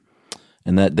done.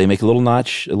 And that they make a little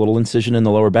notch, a little incision in the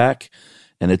lower back,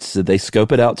 and they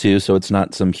scope it out too, so it's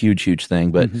not some huge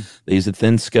thing, but they use a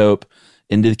thin scope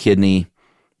into the kidney,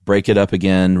 break it up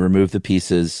again, remove the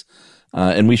pieces.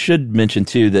 And we should mention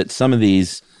too that some of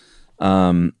these,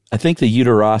 I think the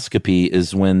uteroscopy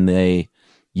is when they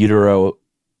uteroscopy.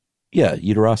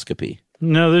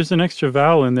 No, there's an extra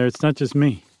vowel in there. It's not just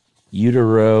me.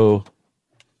 Uteroscopy.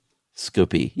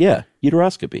 Ureteroscopy. Yeah,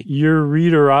 uteroscopy.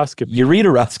 Ureteroscopy.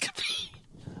 Ureteroscopy.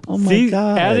 Oh my See,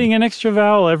 God. adding an extra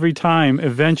vowel every time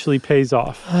eventually pays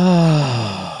off.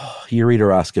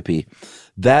 Ureteroscopy.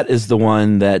 That is the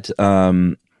one that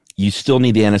you still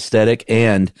need the anesthetic,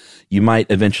 and you might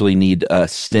eventually need a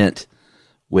stent,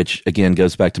 which again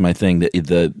goes back to my thing that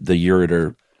the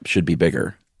ureter should be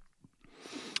bigger.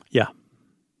 Yeah.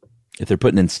 If they're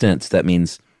putting in stents, that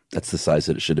means that's the size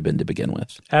that it should have been to begin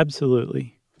with.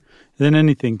 Absolutely. Then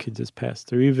anything could just pass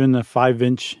through, even a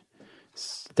 5-inch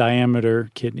diameter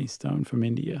kidney stone from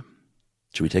India.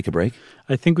 Should we take a break?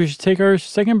 I think we should take our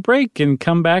second break and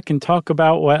come back and talk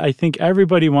about what I think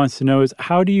everybody wants to know is,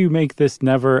 how do you make this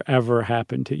never, ever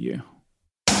happen to you?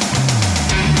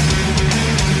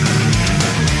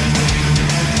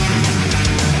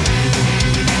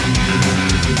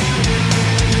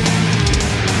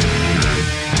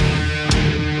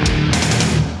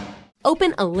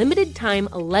 Open a limited-time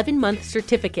 11-month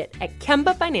certificate at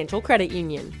Kemba Financial Credit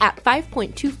Union. At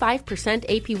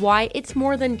 5.25% APY, it's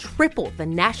more than triple the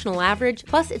national average,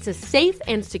 plus it's a safe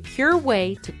and secure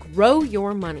way to grow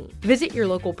your money. Visit your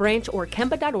local branch or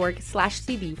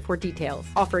kemba.org/cb for details.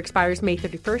 Offer expires May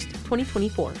 31st,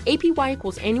 2024. APY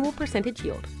equals annual percentage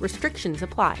yield. Restrictions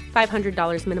apply.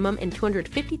 $500 minimum and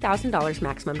 $250,000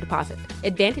 maximum deposit.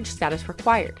 Advantage status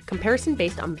required. Comparison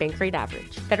based on bank rate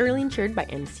average. Federally insured by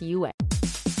NCUA.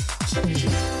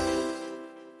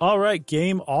 All right,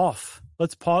 game off.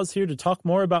 Let's pause here to talk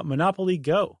more about Monopoly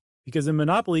Go. Because in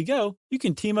Monopoly Go, you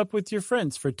can team up with your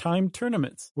friends for timed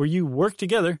tournaments where you work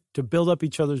together to build up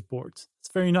each other's boards.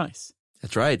 It's very nice.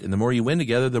 That's right. And the more you win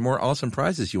together, the more awesome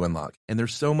prizes you unlock. And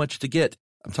there's so much to get.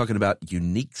 I'm talking about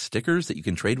unique stickers that you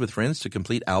can trade with friends to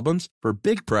complete albums for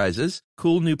big prizes,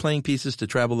 cool new playing pieces to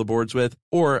travel the boards with,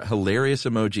 or hilarious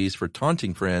emojis for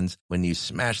taunting friends when you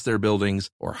smash their buildings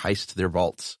or heist their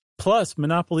vaults. Plus,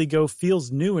 Monopoly Go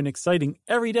feels new and exciting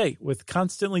every day with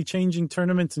constantly changing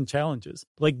tournaments and challenges,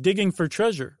 like digging for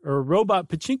treasure or a robot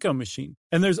pachinko machine.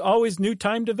 And there's always new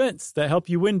timed events that help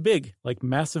you win big, like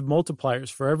massive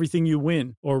multipliers for everything you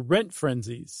win or rent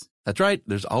frenzies. That's right.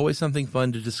 There's always something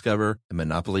fun to discover in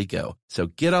Monopoly Go. So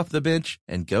get off the bench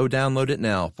and go download it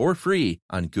now for free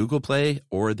on Google Play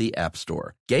or the App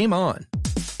Store. Game on.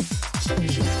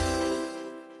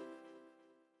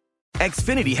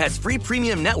 Xfinity has free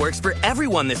premium networks for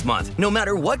everyone this month, no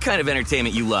matter what kind of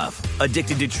entertainment you love.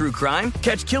 Addicted to true crime?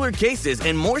 Catch killer cases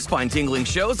and more spine-tingling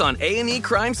shows on A&E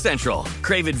Crime Central.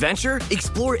 Crave adventure?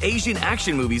 Explore Asian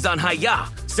action movies on Hi-Ya.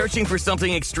 Searching for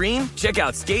something extreme? Check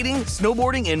out skating,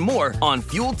 snowboarding, and more on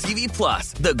Fuel TV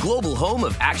Plus, the global home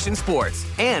of action sports.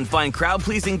 And find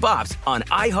crowd-pleasing bops on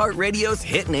iHeartRadio's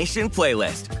Hit Nation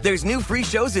playlist. There's new free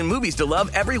shows and movies to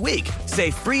love every week. Say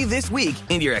free this week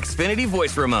in your Xfinity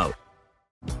voice remote.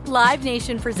 Live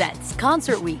Nation presents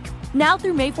Concert Week. Now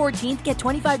through May 14th, get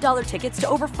 $25 tickets to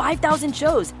over 5,000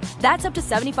 shows. That's up to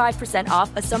 75%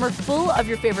 off a summer full of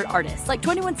your favorite artists like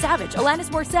 21 Savage, Alanis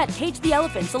Morissette, Cage the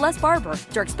Elephant, Celeste Barber,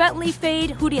 Dierks Bentley,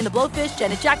 Fade, Hootie and the Blowfish,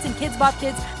 Janet Jackson, Kidz Bop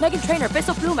Kids, Meghan Trainor,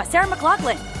 Bissell Pluma, Sarah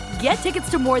McLachlan. Get tickets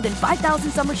to more than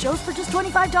 5,000 summer shows for just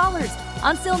 $25.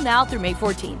 Until now through May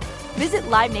 14th. Visit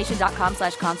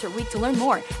LiveNation.com/Concert Week to learn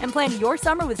more and plan your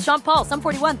summer with Sean Paul, Sum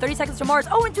 41, 30 Seconds to Mars,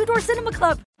 and Two Door Cinema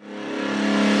Club.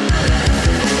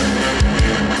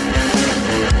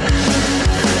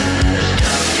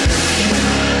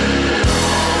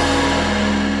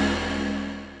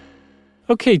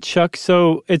 Okay, Chuck,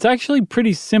 so it's actually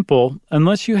pretty simple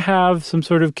unless you have some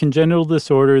sort of congenital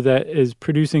disorder that is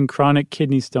producing chronic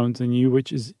kidney stones in you,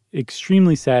 which is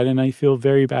extremely sad, and I feel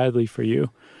very badly for you.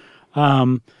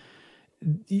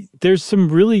 There's some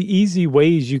really easy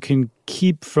ways you can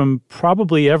keep from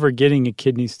probably ever getting a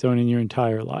kidney stone in your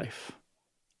entire life.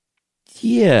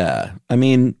 Yeah. I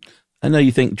mean, I know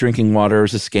you think drinking water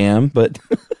is a scam, but...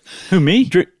 Who,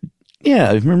 me? Yeah,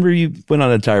 I remember you went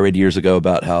on a tirade years ago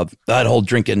about how that whole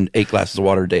drinking 8 glasses of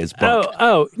water a day is bunk.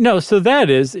 Oh, no. So that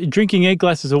is drinking 8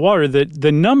 glasses of water.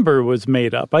 The number was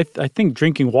made up. I think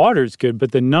drinking water is good,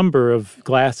 but the number of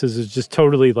glasses is just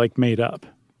totally like made up.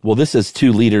 Well, this is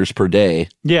 2 liters per day.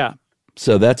 Yeah.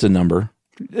 So that's a number.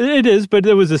 It is, but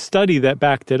there was a study that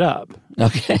backed it up.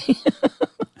 Okay.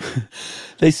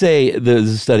 They say there's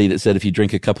a study that said if you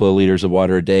drink a couple of liters of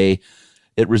water a day,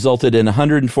 it resulted in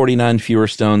 149 fewer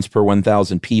stones per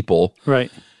 1,000 people.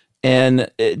 Right. And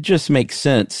it just makes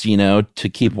sense, to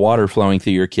keep water flowing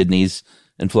through your kidneys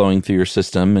and flowing through your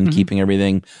system and keeping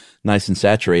everything nice and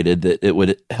saturated, that it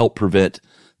would help prevent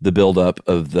the buildup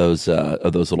of those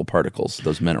little particles,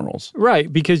 those minerals.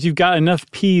 Right, because you've got enough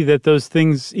pee that those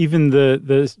things, even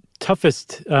the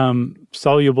toughest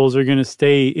solubles are going to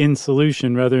stay in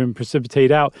solution rather than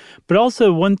precipitate out. But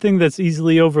also one thing that's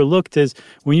easily overlooked is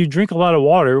when you drink a lot of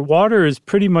water, water is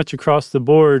pretty much across the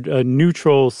board a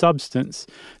neutral substance.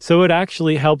 So it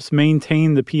actually helps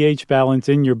maintain the pH balance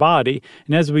in your body.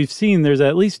 And as we've seen, there's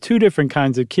at least 2 different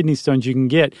kinds of kidney stones you can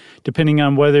get, depending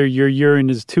on whether your urine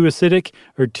is too acidic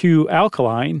or too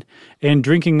alkaline. And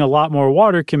drinking a lot more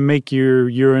water can make your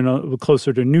urine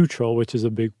closer to neutral, which is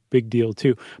a big deal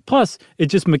too. Plus, it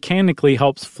just mechanically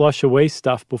helps flush away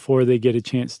stuff before they get a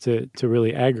chance to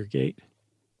really aggregate.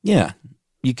 Yeah.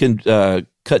 You can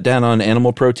cut down on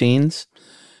animal proteins.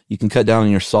 You can cut down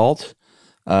on your salt.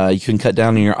 You can cut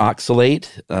down on your oxalate.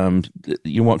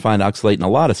 You won't find oxalate in a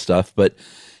lot of stuff, but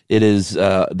it is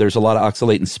there's a lot of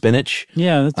oxalate in spinach.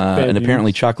 Yeah, that's bad and news.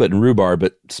 Apparently chocolate and rhubarb,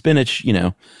 but spinach,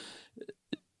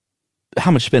 how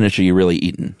much spinach are you really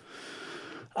eating?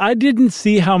 I didn't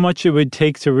see how much it would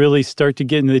take to really start to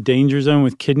get into the danger zone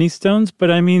with kidney stones,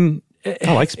 but I mean...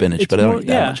 I like spinach, but I don't eat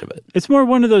that much of it. It's more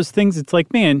one of those things, it's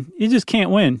like, man, you just can't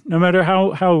win. No matter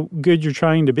how good you're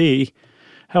trying to be,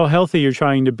 how healthy you're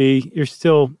trying to be,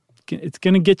 it's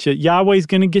going to get you. Yahweh's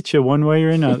going to get you one way or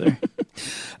another.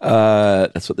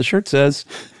 That's what the shirt says.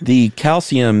 The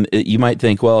calcium, you might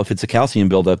think, well, if it's a calcium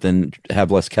buildup, then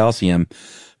have less calcium.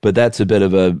 But that's a bit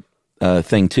of a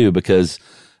thing too, because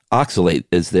oxalate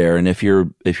is there, and if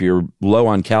you're low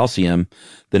on calcium,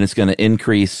 then it's going to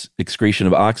increase excretion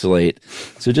of oxalate.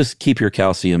 So just keep your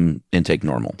calcium intake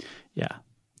normal. Yeah.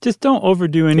 Just don't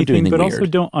overdo anything, but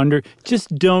weird. also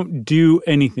just don't do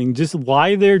anything. Just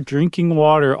lie there drinking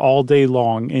water all day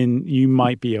long, and you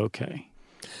might be okay.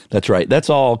 That's right. That's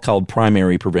all called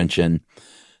primary prevention.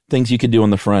 Things you could do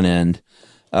on the front end.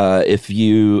 If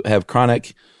you have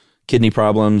chronic kidney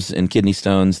problems and kidney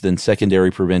stones, then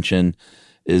secondary prevention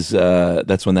is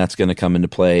that's when that's going to come into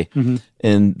play. Mm-hmm.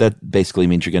 And that basically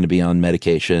means you're going to be on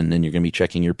medication and you're going to be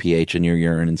checking your pH in your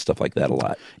urine and stuff like that a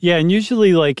lot. Yeah, and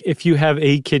usually like if you have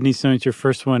a kidney stone, it's your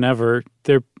first one ever,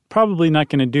 they're probably not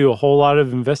going to do a whole lot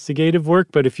of investigative work,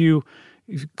 but if you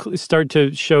start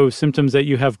to show symptoms that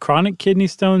you have chronic kidney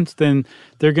stones, then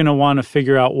they're going to want to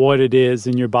figure out what it is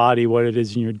in your body, what it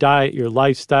is in your diet, your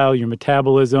lifestyle, your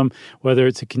metabolism, whether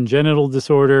it's a congenital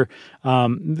disorder.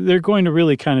 They're going to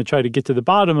really kind of try to get to the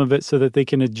bottom of it so that they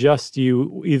can adjust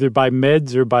you either by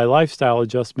meds or by lifestyle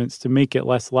adjustments to make it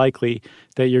less likely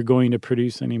that you're going to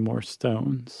produce any more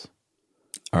stones.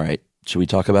 All right. Should we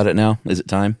talk about it now? Is it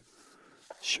time?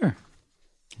 Sure.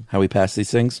 How we pass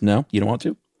these things? No? You don't want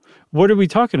to? What are we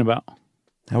talking about?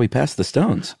 How we pass the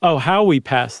stones. Oh, how we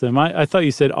pass them. I thought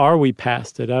you said, are we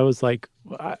past it? I was like,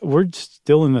 we're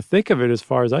still in the thick of it as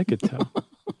far as I could tell.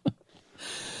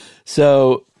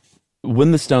 So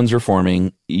when the stones are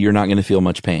forming, you're not going to feel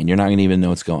much pain. You're not going to even know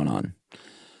what's going on.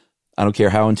 I don't care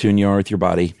how in tune you are with your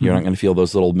body. You're not going to feel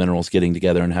those little minerals getting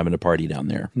together and having a party down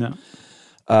there.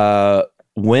 No.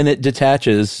 When it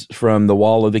detaches from the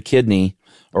wall of the kidney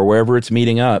or wherever it's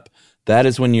meeting up, that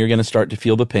is when you're going to start to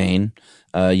feel the pain.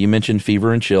 You mentioned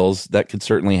fever and chills. That could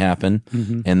certainly happen.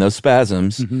 Mm-hmm. And those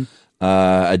spasms. Mm-hmm.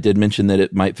 I did mention that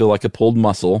it might feel like a pulled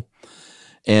muscle.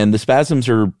 And the spasms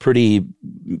are pretty,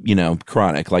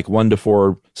 chronic, like 1 to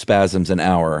 4 spasms an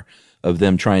hour of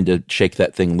them trying to shake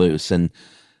that thing loose. And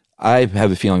I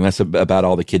have a feeling that's about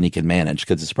all the kidney can manage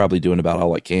because it's probably doing about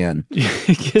all it can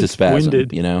to spasm,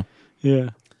 winded. Yeah.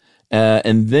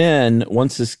 And then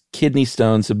once the kidney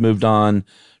stones have moved on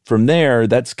from there,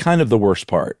 that's kind of the worst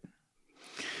part.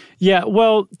 Yeah,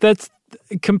 well, that's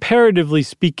comparatively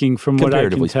speaking, from what I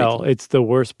can tell, it's the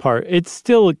worst part. It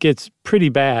still gets pretty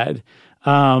bad.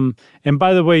 And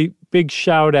by the way, big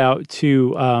shout out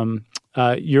to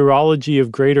Urology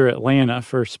of Greater Atlanta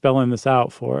for spelling this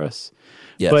out for us.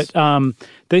 Yes. But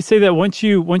they say that once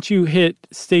you hit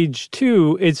stage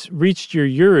 2, it's reached your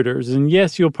ureters. And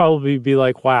yes, you'll probably be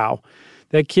like, wow,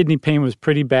 that kidney pain was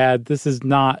pretty bad. This is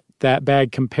not that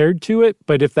bad compared to it.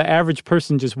 But if the average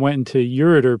person just went into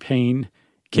ureter pain,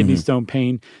 kidney stone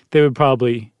pain, they would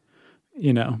probably,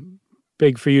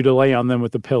 beg for you to lay on them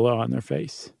with a pillow on their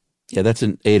face. Yeah, that's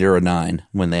an 8 or a 9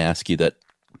 when they ask you that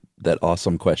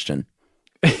awesome question.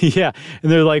 Yeah.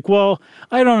 And they're like, well,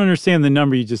 I don't understand the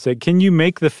number you just said. Can you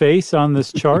make the face on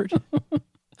this chart?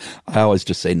 I always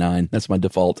just say 9. That's my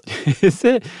default. Is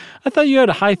it? I thought you had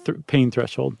a high pain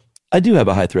threshold. I do have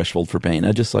a high threshold for pain.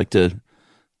 I just like to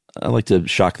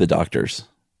shock the doctors.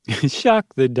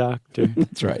 Shock the doctor.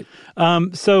 That's right.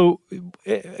 So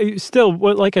still,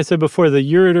 like I said before,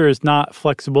 the ureter is not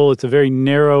flexible. It's a very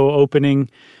narrow opening.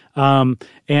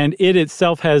 And it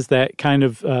itself has that kind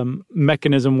of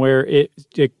mechanism where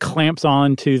it clamps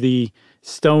on to the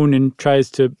stone and tries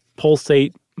to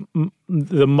pulsate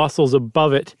the muscles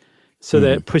above it so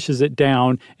that it pushes it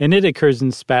down, and it occurs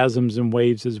in spasms and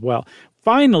waves as well.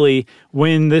 Finally,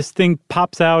 when this thing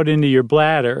pops out into your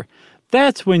bladder,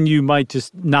 that's when you might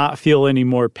just not feel any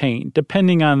more pain,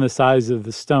 depending on the size of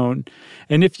the stone.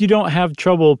 And if you don't have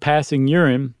trouble passing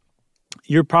urine,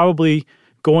 you're probably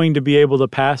going to be able to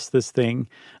pass this thing,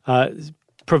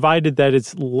 provided that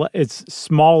it's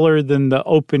smaller than the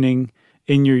opening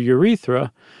in your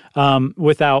urethra,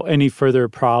 without any further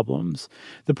problems.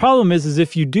 The problem is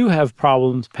if you do have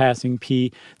problems passing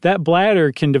pee, that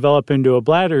bladder can develop into a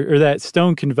bladder, or that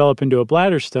stone can develop into a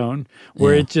bladder stone,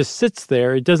 where it just sits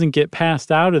there. It doesn't get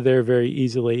passed out of there very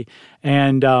easily,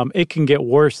 and it can get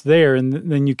worse there, and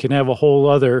then you can have a whole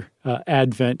other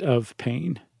advent of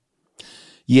pain.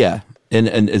 Yeah,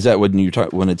 and is that when you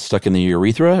talk when it's stuck in the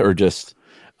urethra, or just?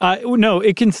 No,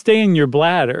 it can stay in your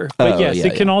bladder, but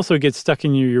it can also get stuck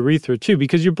in your urethra too,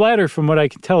 because your bladder, from what I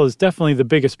can tell, is definitely the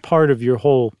biggest part of your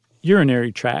whole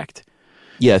urinary tract.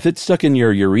 Yeah, if it's stuck in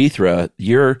your urethra,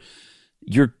 you're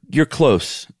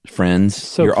close, friends.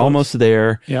 So you're close. Almost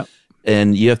there. Yep.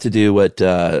 And you have to do what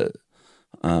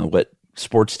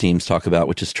sports teams talk about,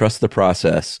 which is trust the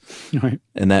process. Right.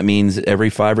 And that means every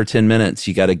 5 or 10 minutes,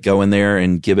 you got to go in there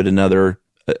and give it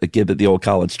the old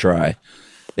college try.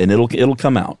 And it'll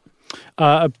come out.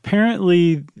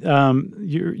 Apparently,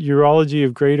 Urology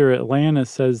of Greater Atlanta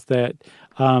says that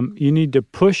you need to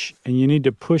push, and you need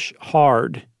to push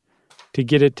hard to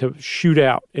get it to shoot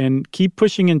out. And keep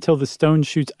pushing until the stone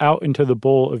shoots out into the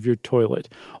bowl of your toilet.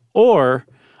 Or,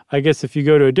 I guess if you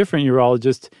go to a different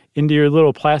urologist, into your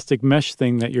little plastic mesh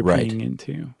thing that you're peeing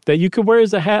into, that you could wear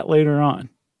as a hat later on.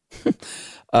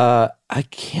 I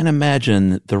can't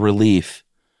imagine the relief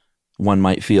one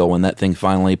might feel when that thing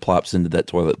finally plops into that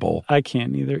toilet bowl. I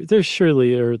can't either. There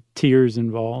surely are tears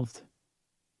involved.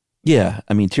 Yeah,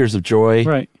 I mean, tears of joy.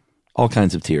 Right. All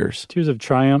kinds of tears. Tears of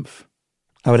triumph.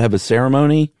 I would have a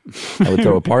ceremony. I would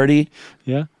throw a party.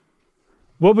 Yeah.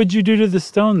 What would you do to the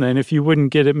stone then if you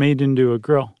wouldn't get it made into a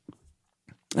grill?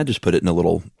 I'd just put it in a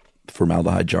little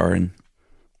formaldehyde jar and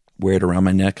wear it around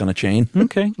my neck on a chain.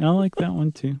 Okay, I like that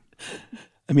one too.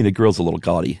 I mean, a grill's a little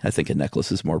gaudy. I think a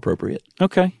necklace is more appropriate.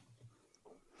 Okay.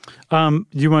 Do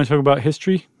you want to talk about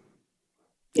history?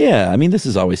 Yeah, I mean, this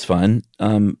is always fun.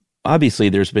 Obviously,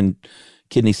 there's been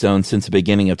kidney stones since the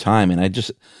beginning of time, and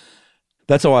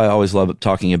that's why I always love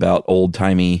talking about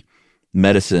old-timey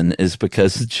medicine, is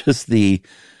because just the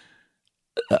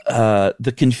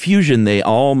confusion they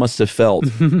all must have felt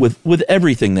with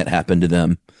everything that happened to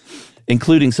them,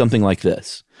 including something like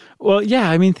this. Well, yeah,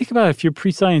 I mean, think about it. If you're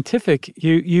pre-scientific,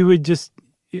 you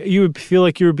would feel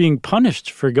like you were being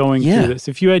punished for going through this.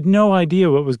 If you had no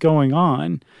idea what was going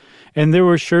on, and there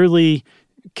were surely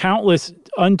countless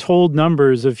untold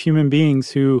numbers of human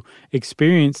beings who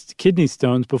experienced kidney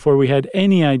stones before we had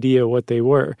any idea what they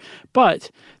were.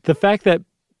 But the fact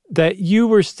that you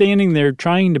were standing there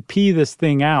trying to pee this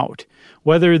thing out,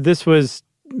 whether this was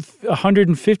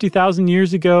 150,000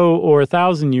 years ago or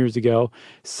 1,000 years ago,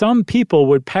 some people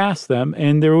would pass them,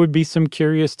 and there would be some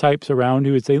curious types around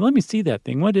who would say, let me see that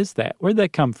thing. What is that? Where'd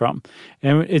that come from?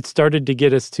 And it started to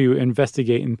get us to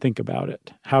investigate and think about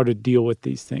it, how to deal with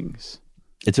these things.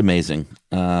 It's amazing.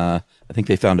 I think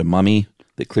they found a mummy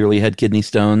that clearly had kidney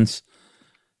stones,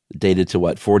 dated to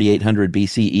 4,800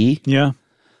 BCE? Yeah.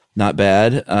 Not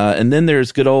bad. And then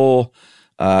there's good old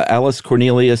Alice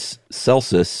Cornelius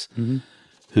Celsus,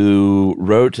 who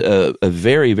wrote a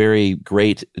very, very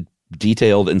great,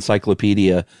 detailed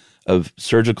encyclopedia of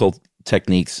surgical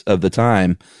techniques of the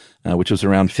time, which was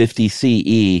around 50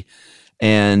 CE.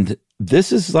 And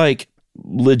this is like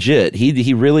legit.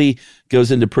 He really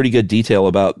goes into pretty good detail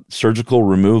about surgical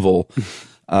removal,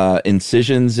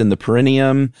 incisions in the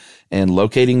perineum, and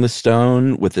locating the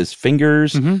stone with his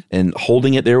fingers and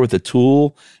holding it there with a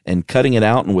tool and cutting it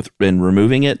out and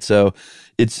removing it. So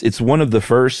it's one of the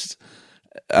first.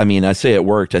 I mean, I say it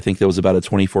worked. I think there was about a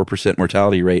 24%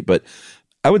 mortality rate, but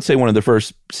I would say one of the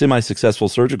first semi-successful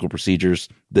surgical procedures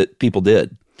that people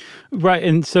did. Right,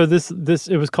 and so this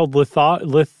it was called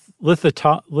lithotomy.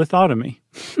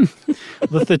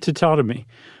 Lithotomy.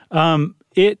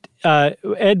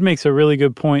 Ed makes a really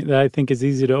good point that I think is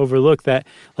easy to overlook, that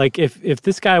like if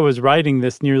this guy was writing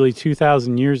this nearly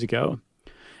 2,000 years ago,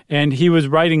 and he was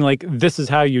writing like, this is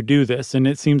how you do this, and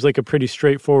it seems like a pretty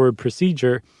straightforward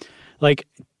procedure, like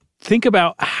think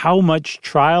about how much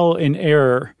trial and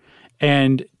error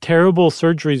and terrible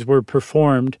surgeries were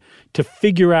performed to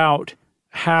figure out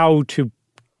how to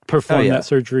perform that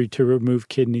surgery to remove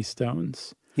kidney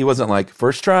stones. He wasn't like,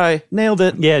 first try, nailed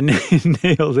it. Yeah,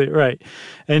 nailed it, right.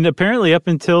 And apparently up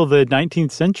until the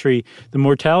 19th century, the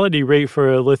mortality rate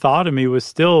for a lithotomy was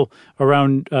still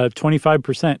around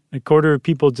 25%. A quarter of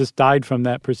people just died from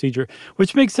that procedure,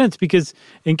 which makes sense because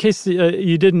in case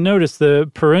you didn't notice,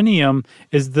 the perineum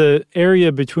is the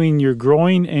area between your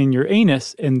groin and your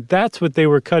anus, and that's what they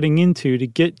were cutting into to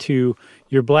get to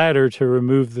your bladder to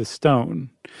remove the stone,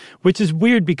 which is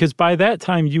weird because by that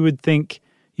time you would think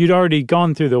you'd already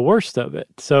gone through the worst of it.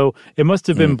 So it must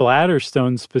have been bladder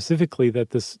stones specifically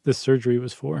that this surgery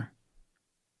was for.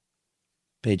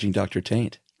 Paging Dr.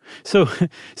 Taint. So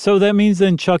that means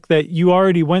then, Chuck, that you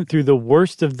already went through the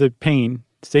worst of the pain,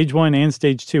 stage 1 and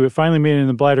stage 2. It finally made it in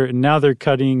the bladder, and now they're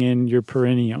cutting in your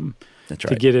perineum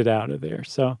to get it out of there.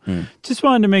 So just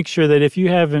wanted to make sure that if you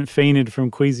haven't fainted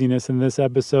from queasiness in this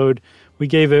episode, we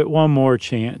gave it one more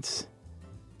chance.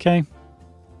 Okay?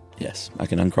 Yes, I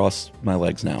can uncross my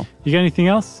legs now. You got anything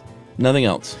else? Nothing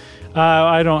else.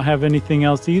 I don't have anything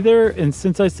else either. And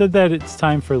since I said that, it's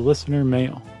time for listener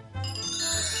mail.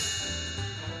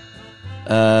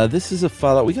 This is a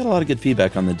follow-up. We got a lot of good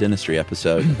feedback on the dentistry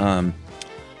episode. A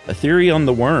theory on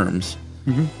the worms.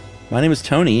 Mm-hmm. My name is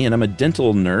Tony, and I'm a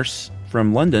dental nurse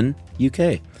from London,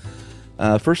 UK.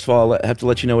 First of all, I have to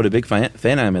let you know what a big fan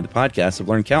I am of the podcast. I've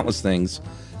learned countless things,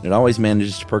 and it always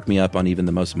manages to perk me up on even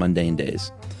the most mundane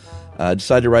days. I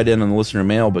decided to write in on the listener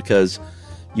mail because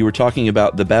you were talking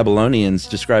about the Babylonians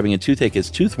describing a toothache as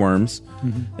toothworms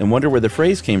and wonder where the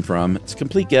phrase came from. It's a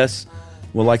complete guess.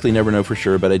 We'll likely never know for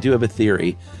sure, but I do have a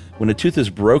theory. When a tooth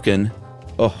is broken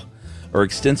or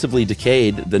extensively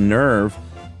decayed, the nerve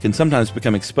can sometimes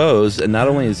become exposed, and not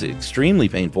only is it extremely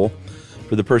painful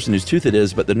for the person whose tooth it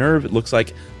is, but the nerve looks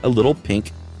like a little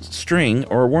pink string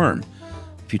or a worm.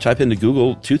 If you type into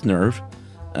Google tooth nerve,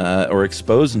 or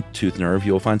exposed tooth nerve,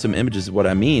 you'll find some images of what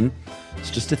I mean. It's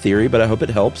just a theory, but I hope it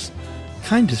helps.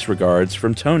 Kindest regards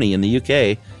from Tony in the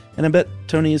UK, and I bet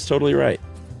Tony is totally right.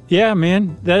 Yeah,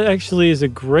 man, that actually is a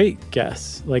great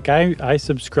guess. Like, I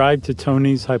subscribe to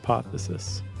Tony's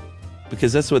hypothesis.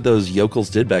 Because that's what those yokels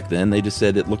did back then. They just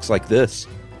said, it looks like this.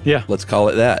 Yeah. Let's call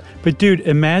it that. But, dude,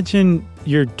 imagine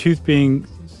your tooth being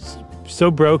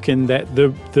so broken that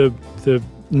the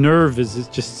nerve is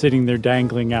just sitting there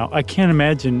dangling out. I can't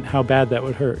imagine how bad that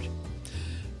would hurt.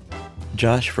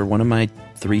 Josh, for one of my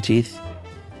 3 teeth,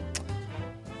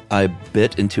 I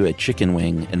bit into a chicken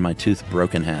wing and my tooth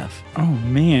broke in half. Oh,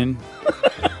 man.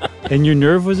 And your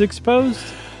nerve was exposed?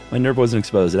 My nerve wasn't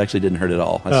exposed. It actually didn't hurt at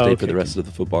all. I stayed for the rest of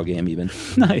the football game even.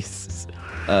 Nice.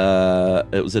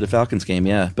 It was at a Falcons game,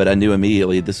 yeah. But I knew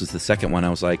immediately this was the second one. I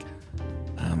was like,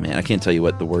 oh, man, I can't tell you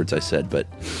what the words I said, but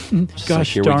gosh, like,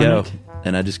 here we go. It.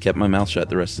 And I just kept my mouth shut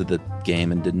the rest of the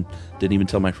game and didn't even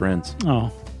tell my friends.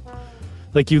 Oh.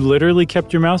 Like you literally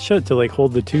kept your mouth shut to like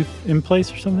hold the tooth in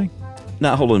place or something?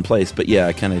 Not hold it in place, but yeah,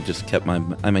 I kind of just kept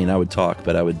I would talk,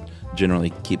 but I would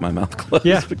generally keep my mouth closed.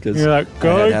 Yeah, because you're like,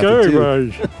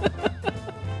 go.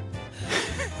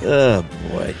 Oh,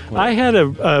 boy. I had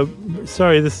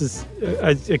sorry, this is,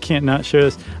 I can't not share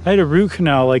this. I had a root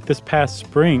canal like this past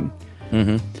spring.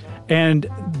 Mm-hmm. And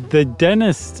the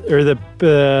dentist or the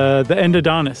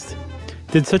endodontist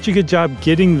did such a good job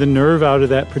getting the nerve out of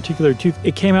that particular tooth.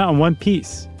 It came out in one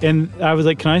piece. And I was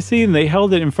like, can I see? And they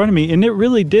held it in front of me. And it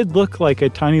really did look like a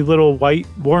tiny little white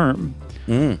worm.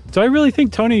 So I really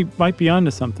think Tony might be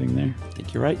onto something there. I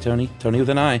think you're right, Tony. Tony with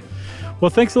an I. Well,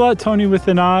 thanks a lot, Tony with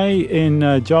an I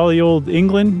in jolly old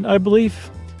England, I believe.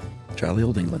 Jolly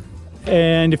old England.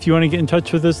 And if you want to get in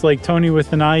touch with us like Tony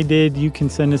with an I did, you can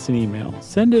send us an email.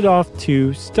 Send it off to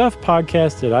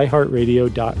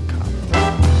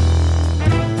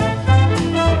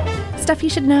stuffpodcast@iheartradio.com. Stuff You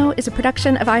Should Know is a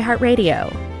production of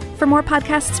iHeartRadio. For more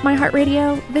podcasts from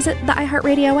iHeartRadio, visit the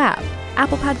iHeartRadio app,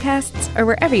 Apple Podcasts, or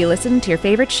wherever you listen to your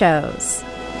favorite shows.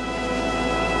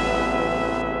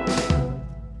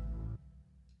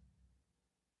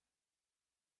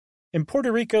 In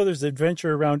Puerto Rico, there's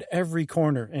adventure around every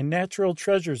corner and natural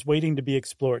treasures waiting to be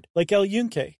explored, like El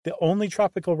Yunque, the only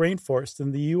tropical rainforest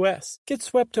in the U.S. Get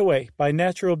swept away by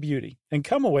natural beauty and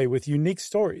come away with unique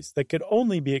stories that could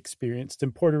only be experienced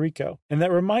in Puerto Rico and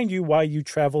that remind you why you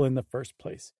travel in the first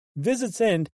place. Visits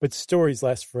end, but stories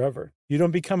last forever. You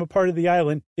don't become a part of the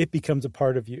island, it becomes a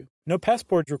part of you. No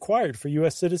passport required for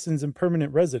U.S. citizens and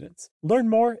permanent residents. Learn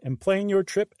more and plan your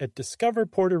trip at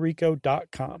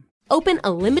discoverpuertorico.com. Open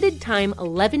a limited-time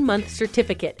 11-month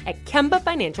certificate at Kemba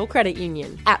Financial Credit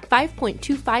Union. At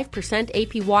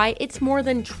 5.25% APY, it's more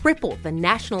than triple the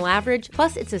national average,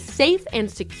 plus it's a safe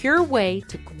and secure way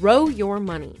to grow your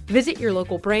money. Visit your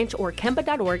local branch or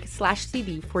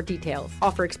kemba.org/cb for details.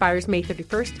 Offer expires May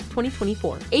 31st,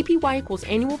 2024. APY equals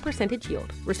annual percentage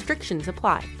yield. Restrictions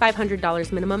apply.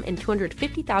 $500 minimum and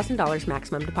 $250,000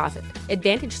 maximum deposit.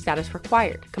 Advantage status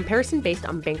required. Comparison based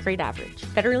on bank rate average.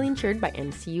 Federally insured by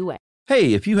NCUA.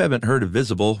 Hey, if you haven't heard of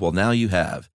Visible, well, now you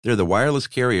have. They're the wireless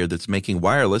carrier that's making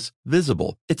wireless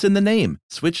visible. It's in the name.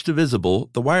 Switch to Visible,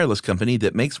 the wireless company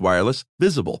that makes wireless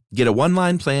visible. Get a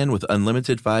one-line plan with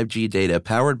unlimited 5G data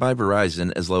powered by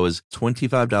Verizon as low as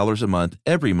 $25 a month,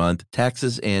 every month,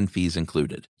 taxes and fees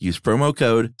included. Use promo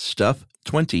code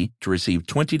STUFF20 to receive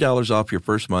 $20 off your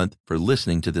first month for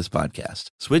listening to this podcast.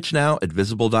 Switch now at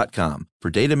Visible.com. For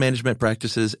data management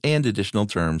practices and additional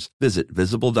terms, visit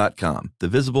Visible.com. The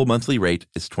Visible monthly rate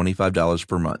is $25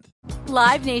 per month.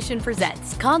 Live Nation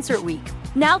presents Concert Week.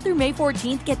 Now through May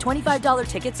 14th, get $25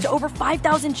 tickets to over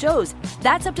 5,000 shows.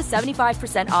 That's up to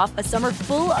 75% off a summer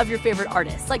full of your favorite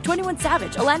artists like 21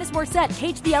 Savage, Alanis Morissette,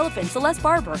 Cage the Elephant, Celeste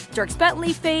Barber, Dierks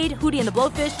Bentley, Fade, Hootie and the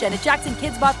Blowfish, Janet Jackson,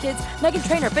 Kidz Bop Kids, Meghan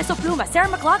Trainor, Peso Pluma, Sarah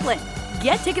McLachlan.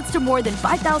 Get tickets to more than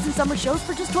 5,000 summer shows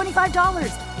for just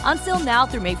 $25. Until now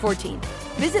through May 14th.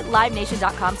 Visit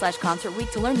LiveNation.com/Concert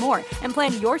Week to learn more and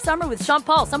plan your summer with Sean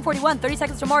Paul, Sum 41, 30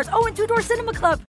 Seconds to Mars, and Two Door Cinema Club.